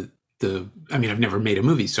understood I've never made a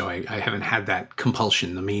movie, so I haven't had that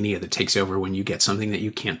compulsion, the mania that takes over when you get something that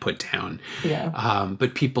you can't put down. Yeah.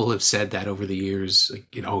 But people have said that over the years, like,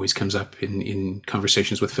 it always comes up in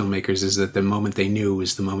conversations with filmmakers, is that the moment they knew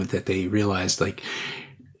is the moment that they realized, like,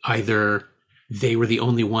 either they were the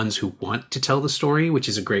only ones who want to tell the story, which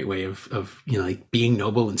is a great way of like being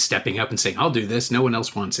noble and stepping up and saying, I'll do this. No one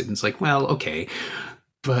else wants it. And it's like, well, okay.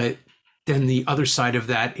 But then the other side of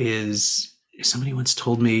that is, somebody once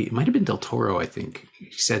told me, it might have been Del Toro, I think.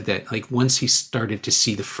 He said that like once he started to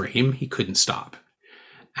see the frame, he couldn't stop.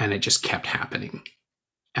 And it just kept happening.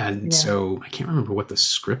 And so I can't remember what the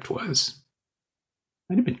script was.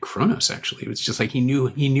 It might have been Kronos, actually. It was just like he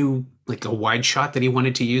knew like a wide shot that he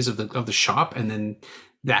wanted to use of the shop, and then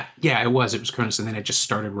it was Kronos, and then it just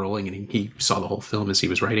started rolling, and he saw the whole film as he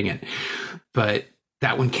was writing it. But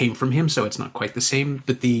that one came from him, so it's not quite the same.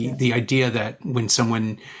 But the idea that when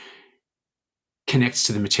someone connects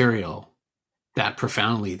to the material that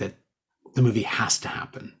profoundly, that the movie has to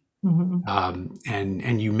happen,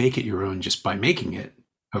 and you make it your own just by making it,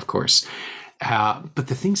 of course. But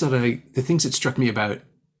the things that struck me about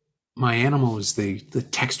My Animal is the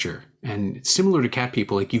texture, and similar to Cat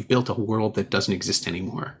People, like you've built a world that doesn't exist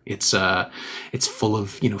anymore. It's full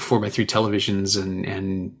of 4x3 televisions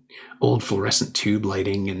and old fluorescent tube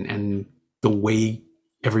lighting, and the way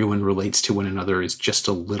everyone relates to one another is just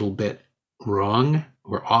a little bit wrong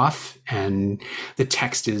or off. And the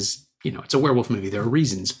text is, it's a werewolf movie. There are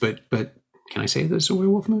reasons, but can I say this is a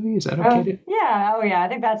werewolf movie? Is that okay? Yeah. Oh, yeah. I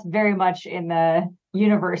think that's very much in the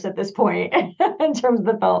universe at this point in terms of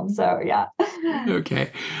the film. So, yeah. Okay.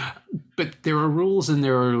 But there are rules and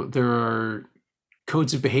there are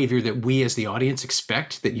codes of behavior that we as the audience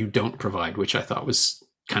expect that you don't provide, which I thought was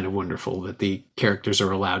kind of wonderful, that the characters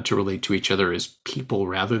are allowed to relate to each other as people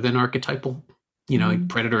rather than archetypal, like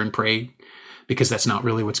predator and prey, because that's not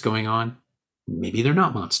really what's going on. Maybe they're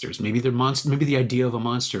not monsters. Maybe they're monsters. Maybe the idea of a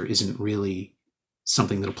monster isn't really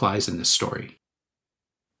something that applies in this story.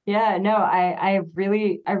 Yeah, no, I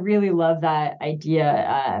really love that idea.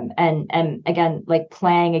 And again, like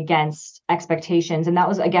playing against expectations. And that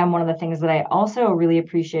was, again, one of the things that I also really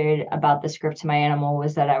appreciated about the script to My Animal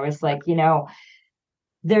was that I was like,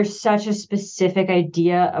 there's such a specific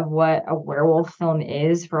idea of what a werewolf film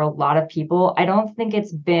is for a lot of people. I don't think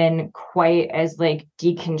it's been quite as like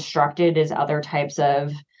deconstructed as other types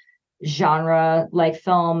of genre like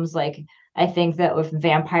films. Like I think that with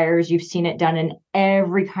vampires, you've seen it done in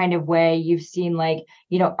every kind of way. You've seen like,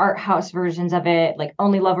 art house versions of it, like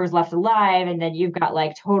Only Lovers Left Alive. And then you've got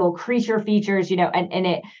like total creature features, and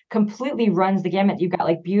it completely runs the gamut. You've got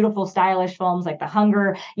like beautiful, stylish films like The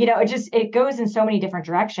Hunger, it goes in so many different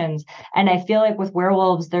directions. And I feel like with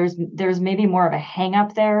werewolves, there's maybe more of a hang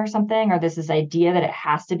up there or something, or this idea that it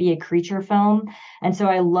has to be a creature film. And so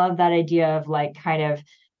I love that idea of like kind of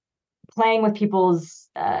playing with people's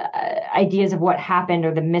ideas of what happened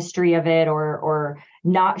or the mystery of it, or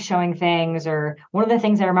not showing things. Or one of the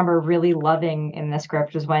things I remember really loving in the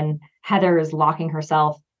script was when Heather is locking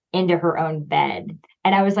herself into her own bed.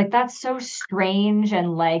 And I was like, that's so strange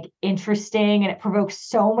and like interesting. And it provokes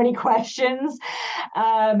so many questions.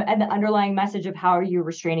 And the underlying message of how are you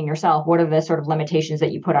restraining yourself? What are the sort of limitations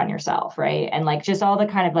that you put on yourself? Right. And like, just all the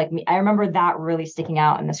kind of like, I remember that really sticking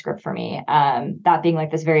out in the script for me. That being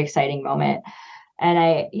like this very exciting moment. And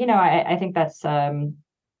I think that's,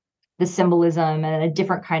 the symbolism and a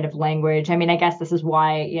different kind of language. I mean, I guess this is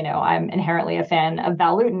why, I'm inherently a fan of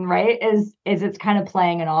Val Lewton, right? Is it's kind of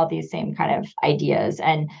playing in all these same kind of ideas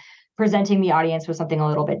and presenting the audience with something a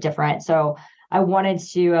little bit different. So I wanted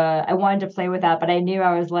to play with that, but I knew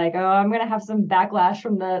I was like, oh, I'm going to have some backlash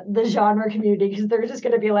from the genre community, because they're just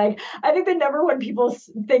going to be like, I think the number one people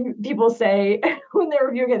say when they're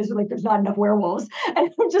reviewing it is like, there's not enough werewolves. And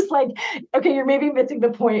I'm just like, okay, you're maybe missing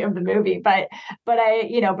the point of the movie. But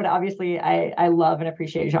obviously I love and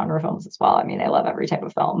appreciate genre films as well. I mean, I love every type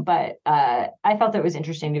of film, but I felt it was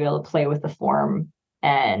interesting to be able to play with the form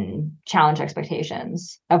and challenge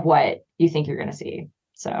expectations of what you think you're going to see.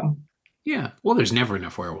 So. Yeah. Well, there's never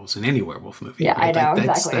enough werewolves in any werewolf movie. Yeah, right? I know,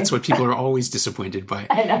 exactly. That's what people are always disappointed by.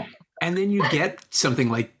 I know. And then you get something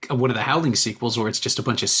like one of the Howling sequels where it's just a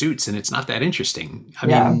bunch of suits and it's not that interesting. I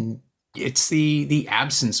mean, it's the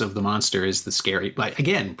absence of the monster is the scary, like,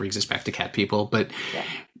 again, brings us back to Cat People. But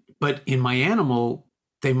in My Animal,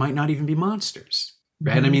 they might not even be monsters,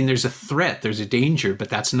 right? Mm-hmm. I mean, there's a threat, there's a danger, but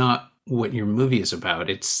that's not what your movie is about.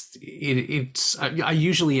 I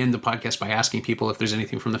usually end the podcast by asking people if there's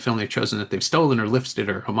anything from the film they've chosen that they've stolen or lifted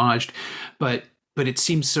or homaged, but it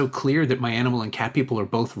seems so clear that My Animal and Cat People are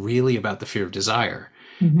both really about the fear of desire.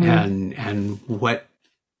 Mm-hmm. and what,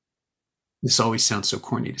 this always sounds so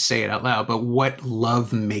corny to say it out loud, but what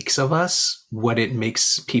love makes of us, what it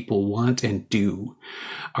makes people want and do,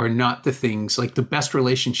 are not the things, like the best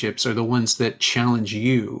relationships are the ones that challenge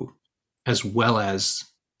you as well as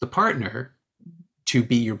the partner to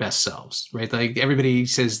be your best selves, right? Like everybody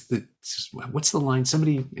says that, what's the line?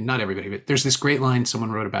 Somebody, not everybody, but there's this great line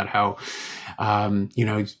someone wrote about how,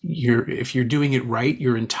 if you're doing it right,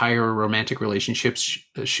 your entire romantic relationships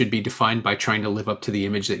should be defined by trying to live up to the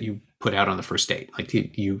image that you put out on the first date. Like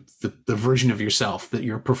the version of yourself that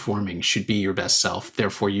you're performing should be your best self.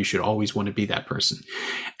 Therefore, you should always want to be that person.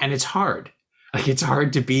 And it's hard. Like it's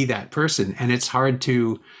hard to be that person. And it's hard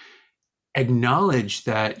to acknowledge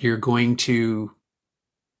that you're going to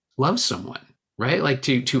love someone, right? Like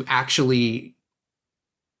to actually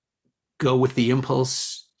go with the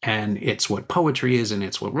impulse and it's what poetry is, and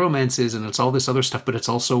it's what romance is, and it's all this other stuff, but it's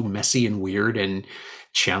also messy and weird and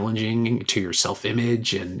challenging to your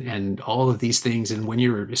self-image and all of these things. And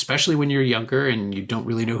especially when you're younger and you don't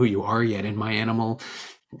really know who you are yet, and My Animal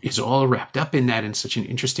is all wrapped up in that in such an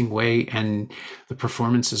interesting way. And the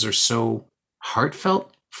performances are so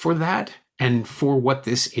heartfelt for that and for what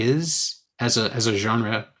this is as a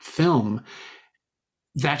genre film.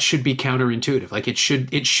 That should be counterintuitive. Like it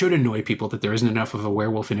should annoy people that there isn't enough of a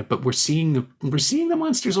werewolf in it, but we're seeing the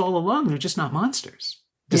monsters all along. They're just not monsters.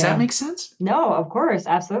 Does that make sense? No, of course,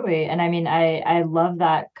 absolutely. And I mean, I love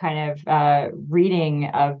that kind of reading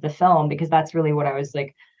of the film, because that's really what I was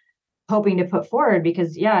like hoping to put forward.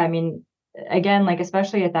 Because yeah, I mean, again, like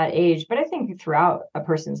especially at that age, but I think throughout a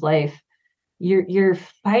person's life, you're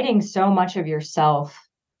fighting so much of yourself.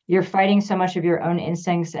 You're fighting so much of your own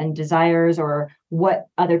instincts and desires, or what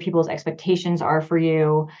other people's expectations are for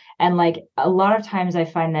you. And like a lot of times I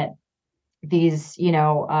find that these,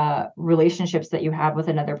 relationships that you have with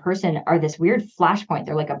another person are this weird flashpoint.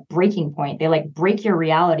 They're like a breaking point. They like break your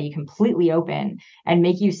reality completely open and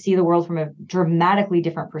make you see the world from a dramatically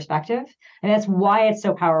different perspective. And that's why it's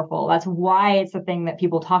so powerful. That's why it's the thing that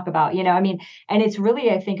people talk about, I mean, and it's really,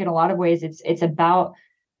 I think in a lot of ways, it's about,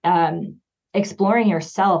 exploring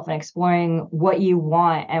yourself and exploring what you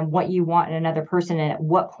want in another person. And at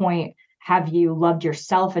what point have you loved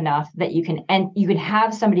yourself enough that you can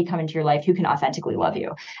have somebody come into your life who can authentically love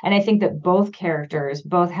you? And I think that both characters,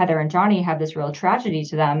 both Heather and Johnny, have this real tragedy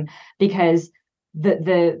to them, because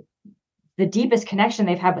the deepest connection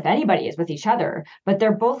they've had with anybody is with each other, but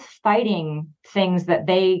they're both fighting things that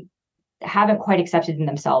they haven't quite accepted in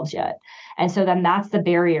themselves yet. And so then that's the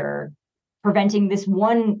barrier preventing this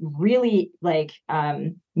one really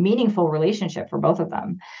meaningful relationship for both of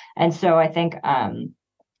them. And so I think, and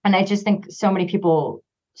I just think so many people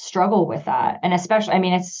struggle with that. And especially, I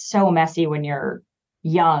mean, it's so messy when you're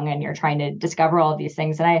young and you're trying to discover all of these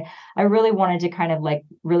things. And I really wanted to kind of like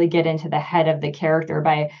really get into the head of the character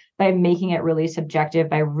by making it really subjective,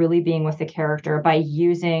 by really being with the character, by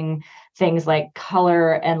using things like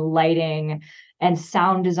color and lighting and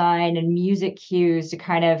sound design and music cues to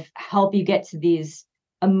kind of help you get to these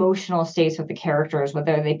emotional states with the characters,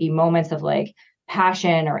 whether they be moments of like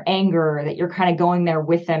passion or anger, that you're kind of going there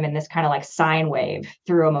with them in this kind of like sine wave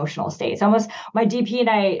through emotional states. Almost, my DP and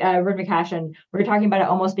I, Rid McCashin, we were talking about it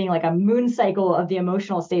almost being like a moon cycle of the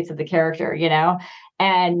emotional states of the character,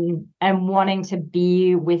 and wanting to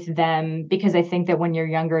be with them, because I think that when you're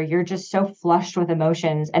younger, you're just so flushed with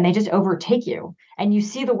emotions and they just overtake you, and you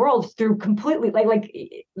see the world through completely like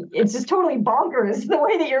it's just totally bonkers the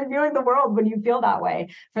way that you're viewing the world when you feel that way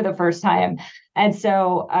for the first time. And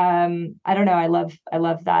so I don't know, I love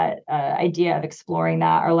that idea of exploring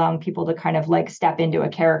that, or allowing people to kind of like step into a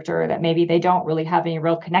character that maybe they don't really have any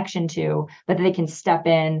real connection to, but they can step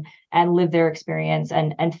in and live their experience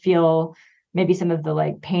and feel maybe some of the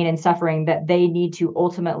like pain and suffering that they need to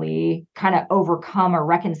ultimately kind of overcome or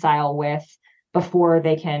reconcile with before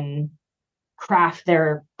they can craft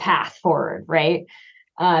their path forward. Right.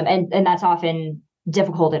 And that's often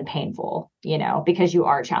difficult and painful, because you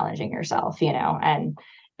are challenging yourself, and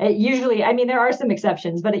it usually, I mean, there are some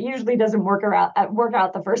exceptions, but it usually doesn't work out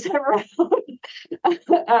the first time around.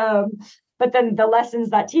 But then the lessons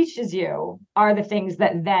that teaches you are the things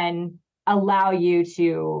that then allow you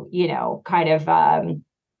to, kind of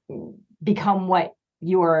become what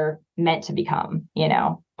you're meant to become,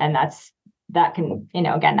 and that can,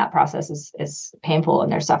 again, that process is painful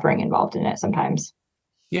and there's suffering involved in it sometimes.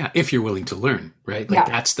 Yeah, if you're willing to learn, right? Like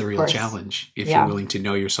that's the real challenge. If you're willing to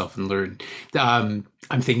know yourself and learn. I'm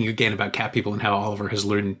thinking again about cat people and how Oliver has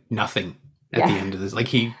learned nothing at the end of this. Like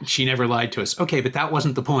she never lied to us. Okay, but that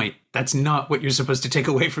wasn't the point. That's not what you're supposed to take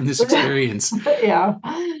away from this experience. Yeah.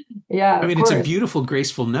 I mean, it's a beautiful,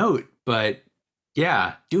 graceful note, but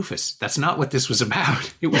yeah, doofus. That's not what this was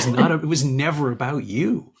about. It was not. It was never about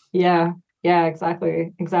you. Yeah. Yeah.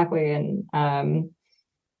 Exactly. And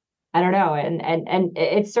I don't know, and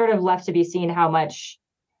it's sort of left to be seen how much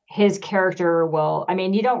his character will. I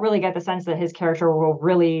mean, you don't really get the sense that his character will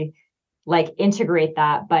really like integrate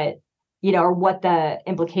that, but or what the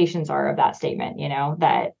implications are of that statement.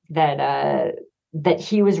 That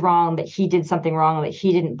he was wrong, that he did something wrong, that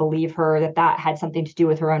he didn't believe her, that had something to do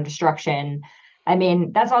with her own destruction. I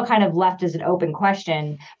mean, that's all kind of left as an open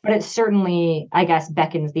question, but it certainly, I guess,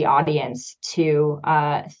 beckons the audience to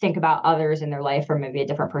think about others in their life from maybe a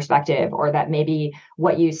different perspective, or that maybe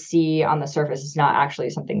what you see on the surface is not actually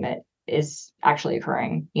something that is actually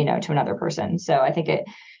occurring, to another person. So I think it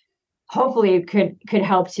hopefully could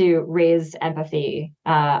help to raise empathy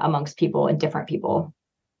amongst people and different people.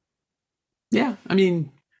 Yeah, I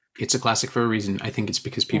mean, it's a classic for a reason. I think it's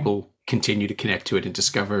because people continue to connect to it and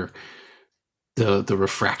discover the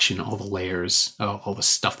refraction, all the layers, all the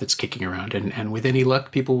stuff that's kicking around. And with any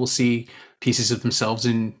luck, people will see pieces of themselves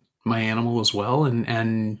in My Animal as well.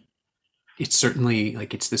 And it's certainly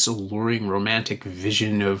like it's this alluring, romantic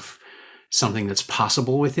vision of something that's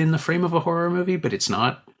possible within the frame of a horror movie, but it's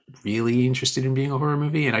not really interested in being a horror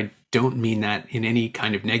movie. And I don't mean that in any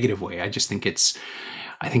kind of negative way. I just think it's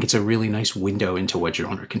a really nice window into what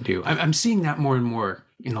genre can do. I'm seeing that more and more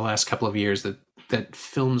in the last couple of years, that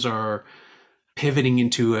films are pivoting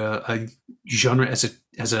into a genre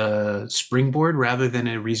as a springboard rather than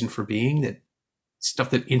a reason for being, that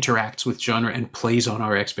stuff that interacts with genre and plays on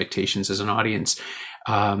our expectations as an audience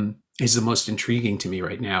is the most intriguing to me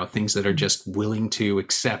right now. Things that are just willing to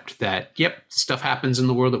accept that, yep, stuff happens in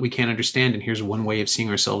the world that we can't understand, and here's one way of seeing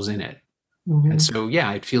ourselves in it. Mm-hmm. And so,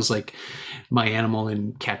 yeah, it feels like My Animal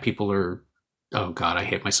and Cat People are, oh God, I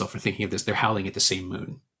hate myself for thinking of this. They're howling at the same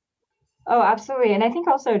moon. Oh, absolutely. And I think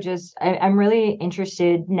also just, I'm really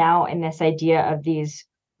interested now in this idea of these,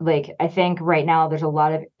 like, I think right now there's a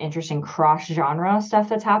lot of interesting cross-genre stuff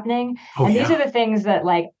that's happening. Oh, and these are the things that,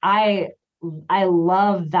 like, I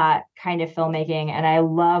love that kind of filmmaking, and I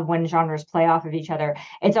love when genres play off of each other.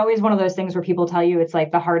 It's always one of those things where people tell you it's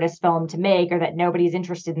like the hardest film to make, or that nobody's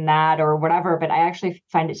interested in that or whatever. But I actually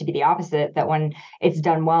find it to be the opposite, that when it's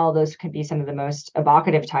done well, those could be some of the most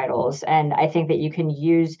evocative titles. And I think that you can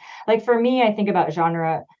use, like, for me, I think about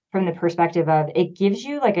genre from the perspective of it gives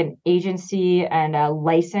you like an agency and a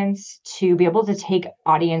license to be able to take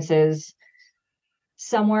audiences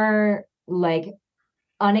somewhere like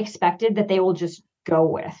unexpected that they will just go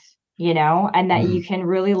with, and that you can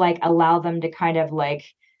really like allow them to kind of like,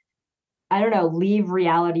 I don't know, leave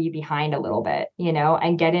reality behind a little bit,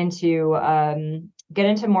 and get into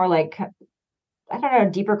more like, I don't know,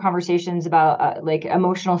 deeper conversations about like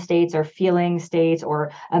emotional states or feeling states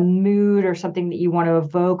or a mood or something that you want to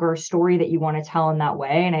evoke or a story that you want to tell in that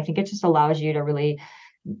way. And I think it just allows you to really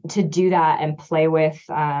to do that and play with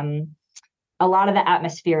a lot of the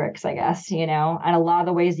atmospherics, I guess, and a lot of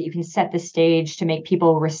the ways that you can set the stage to make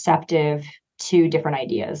people receptive to different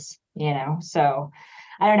ideas, so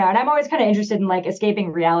I don't know. And I'm always kind of interested in like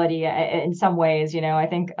escaping reality in some ways, I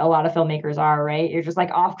think a lot of filmmakers are, right? You're just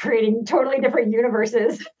like off creating totally different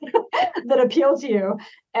universes that appeal to you.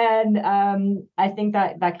 And I think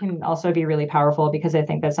that can also be really powerful, because I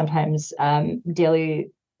think that sometimes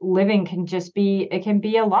daily living can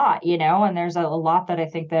be a lot, and there's a lot that I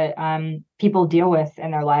think that people deal with in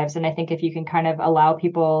their lives. And I think if you can kind of allow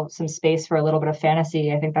people some space for a little bit of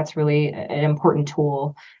fantasy, I think that's really an important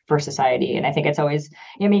tool for society. And I think it's always,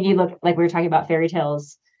 you look, like we were talking about fairy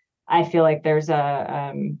tales, I feel like there's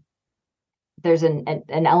an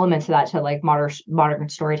element to that, to like modern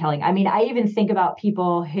storytelling. I mean, I even think about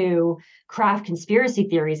people who craft conspiracy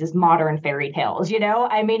theories as modern fairy tales,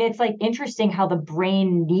 I mean, it's like interesting how the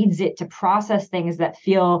brain needs it to process things that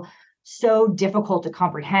feel so difficult to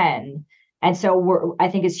comprehend. And so I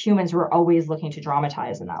think as humans, we're always looking to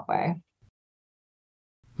dramatize in that way.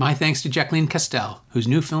 My thanks to Jacqueline Castel, whose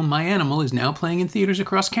new film My Animal is now playing in theaters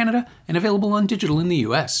across Canada and available on digital in the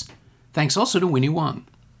US. Thanks also to Winnie Wong.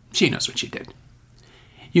 She knows what she did.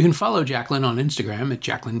 You can follow Jacqueline on Instagram at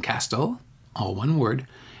Jacqueline Castel, all one word,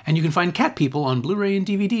 and you can find Cat People on Blu-ray and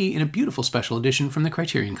DVD in a beautiful special edition from the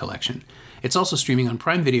Criterion Collection. It's also streaming on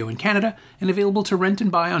Prime Video in Canada and available to rent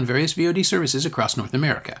and buy on various VOD services across North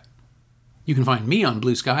America. You can find me on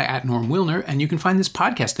Blue Sky at Norm Wilner, and you can find this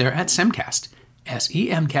podcast there at Semcast,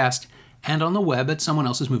 SEMcast, and on the web at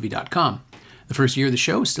someoneelsesmovie.com. The first year of the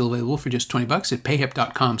show is still available for just $20 at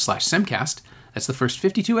payhip.com/Semcast. That's the first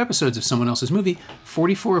 52 episodes of Someone Else's Movie,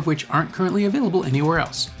 44 of which aren't currently available anywhere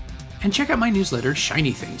else. And check out my newsletter,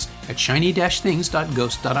 Shiny Things, at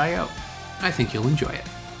shiny-things.ghost.io. I think you'll enjoy it.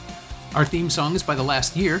 Our theme song is by The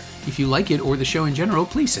Last Year. If you like it or the show in general,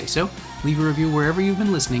 please say so. Leave a review wherever you've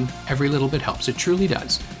been listening. Every little bit helps. It truly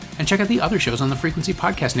does. And check out the other shows on the Frequency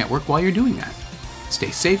Podcast Network while you're doing that.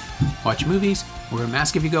 Stay safe, watch movies, wear a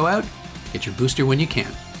mask if you go out, get your booster when you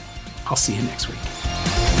can. I'll see you next week.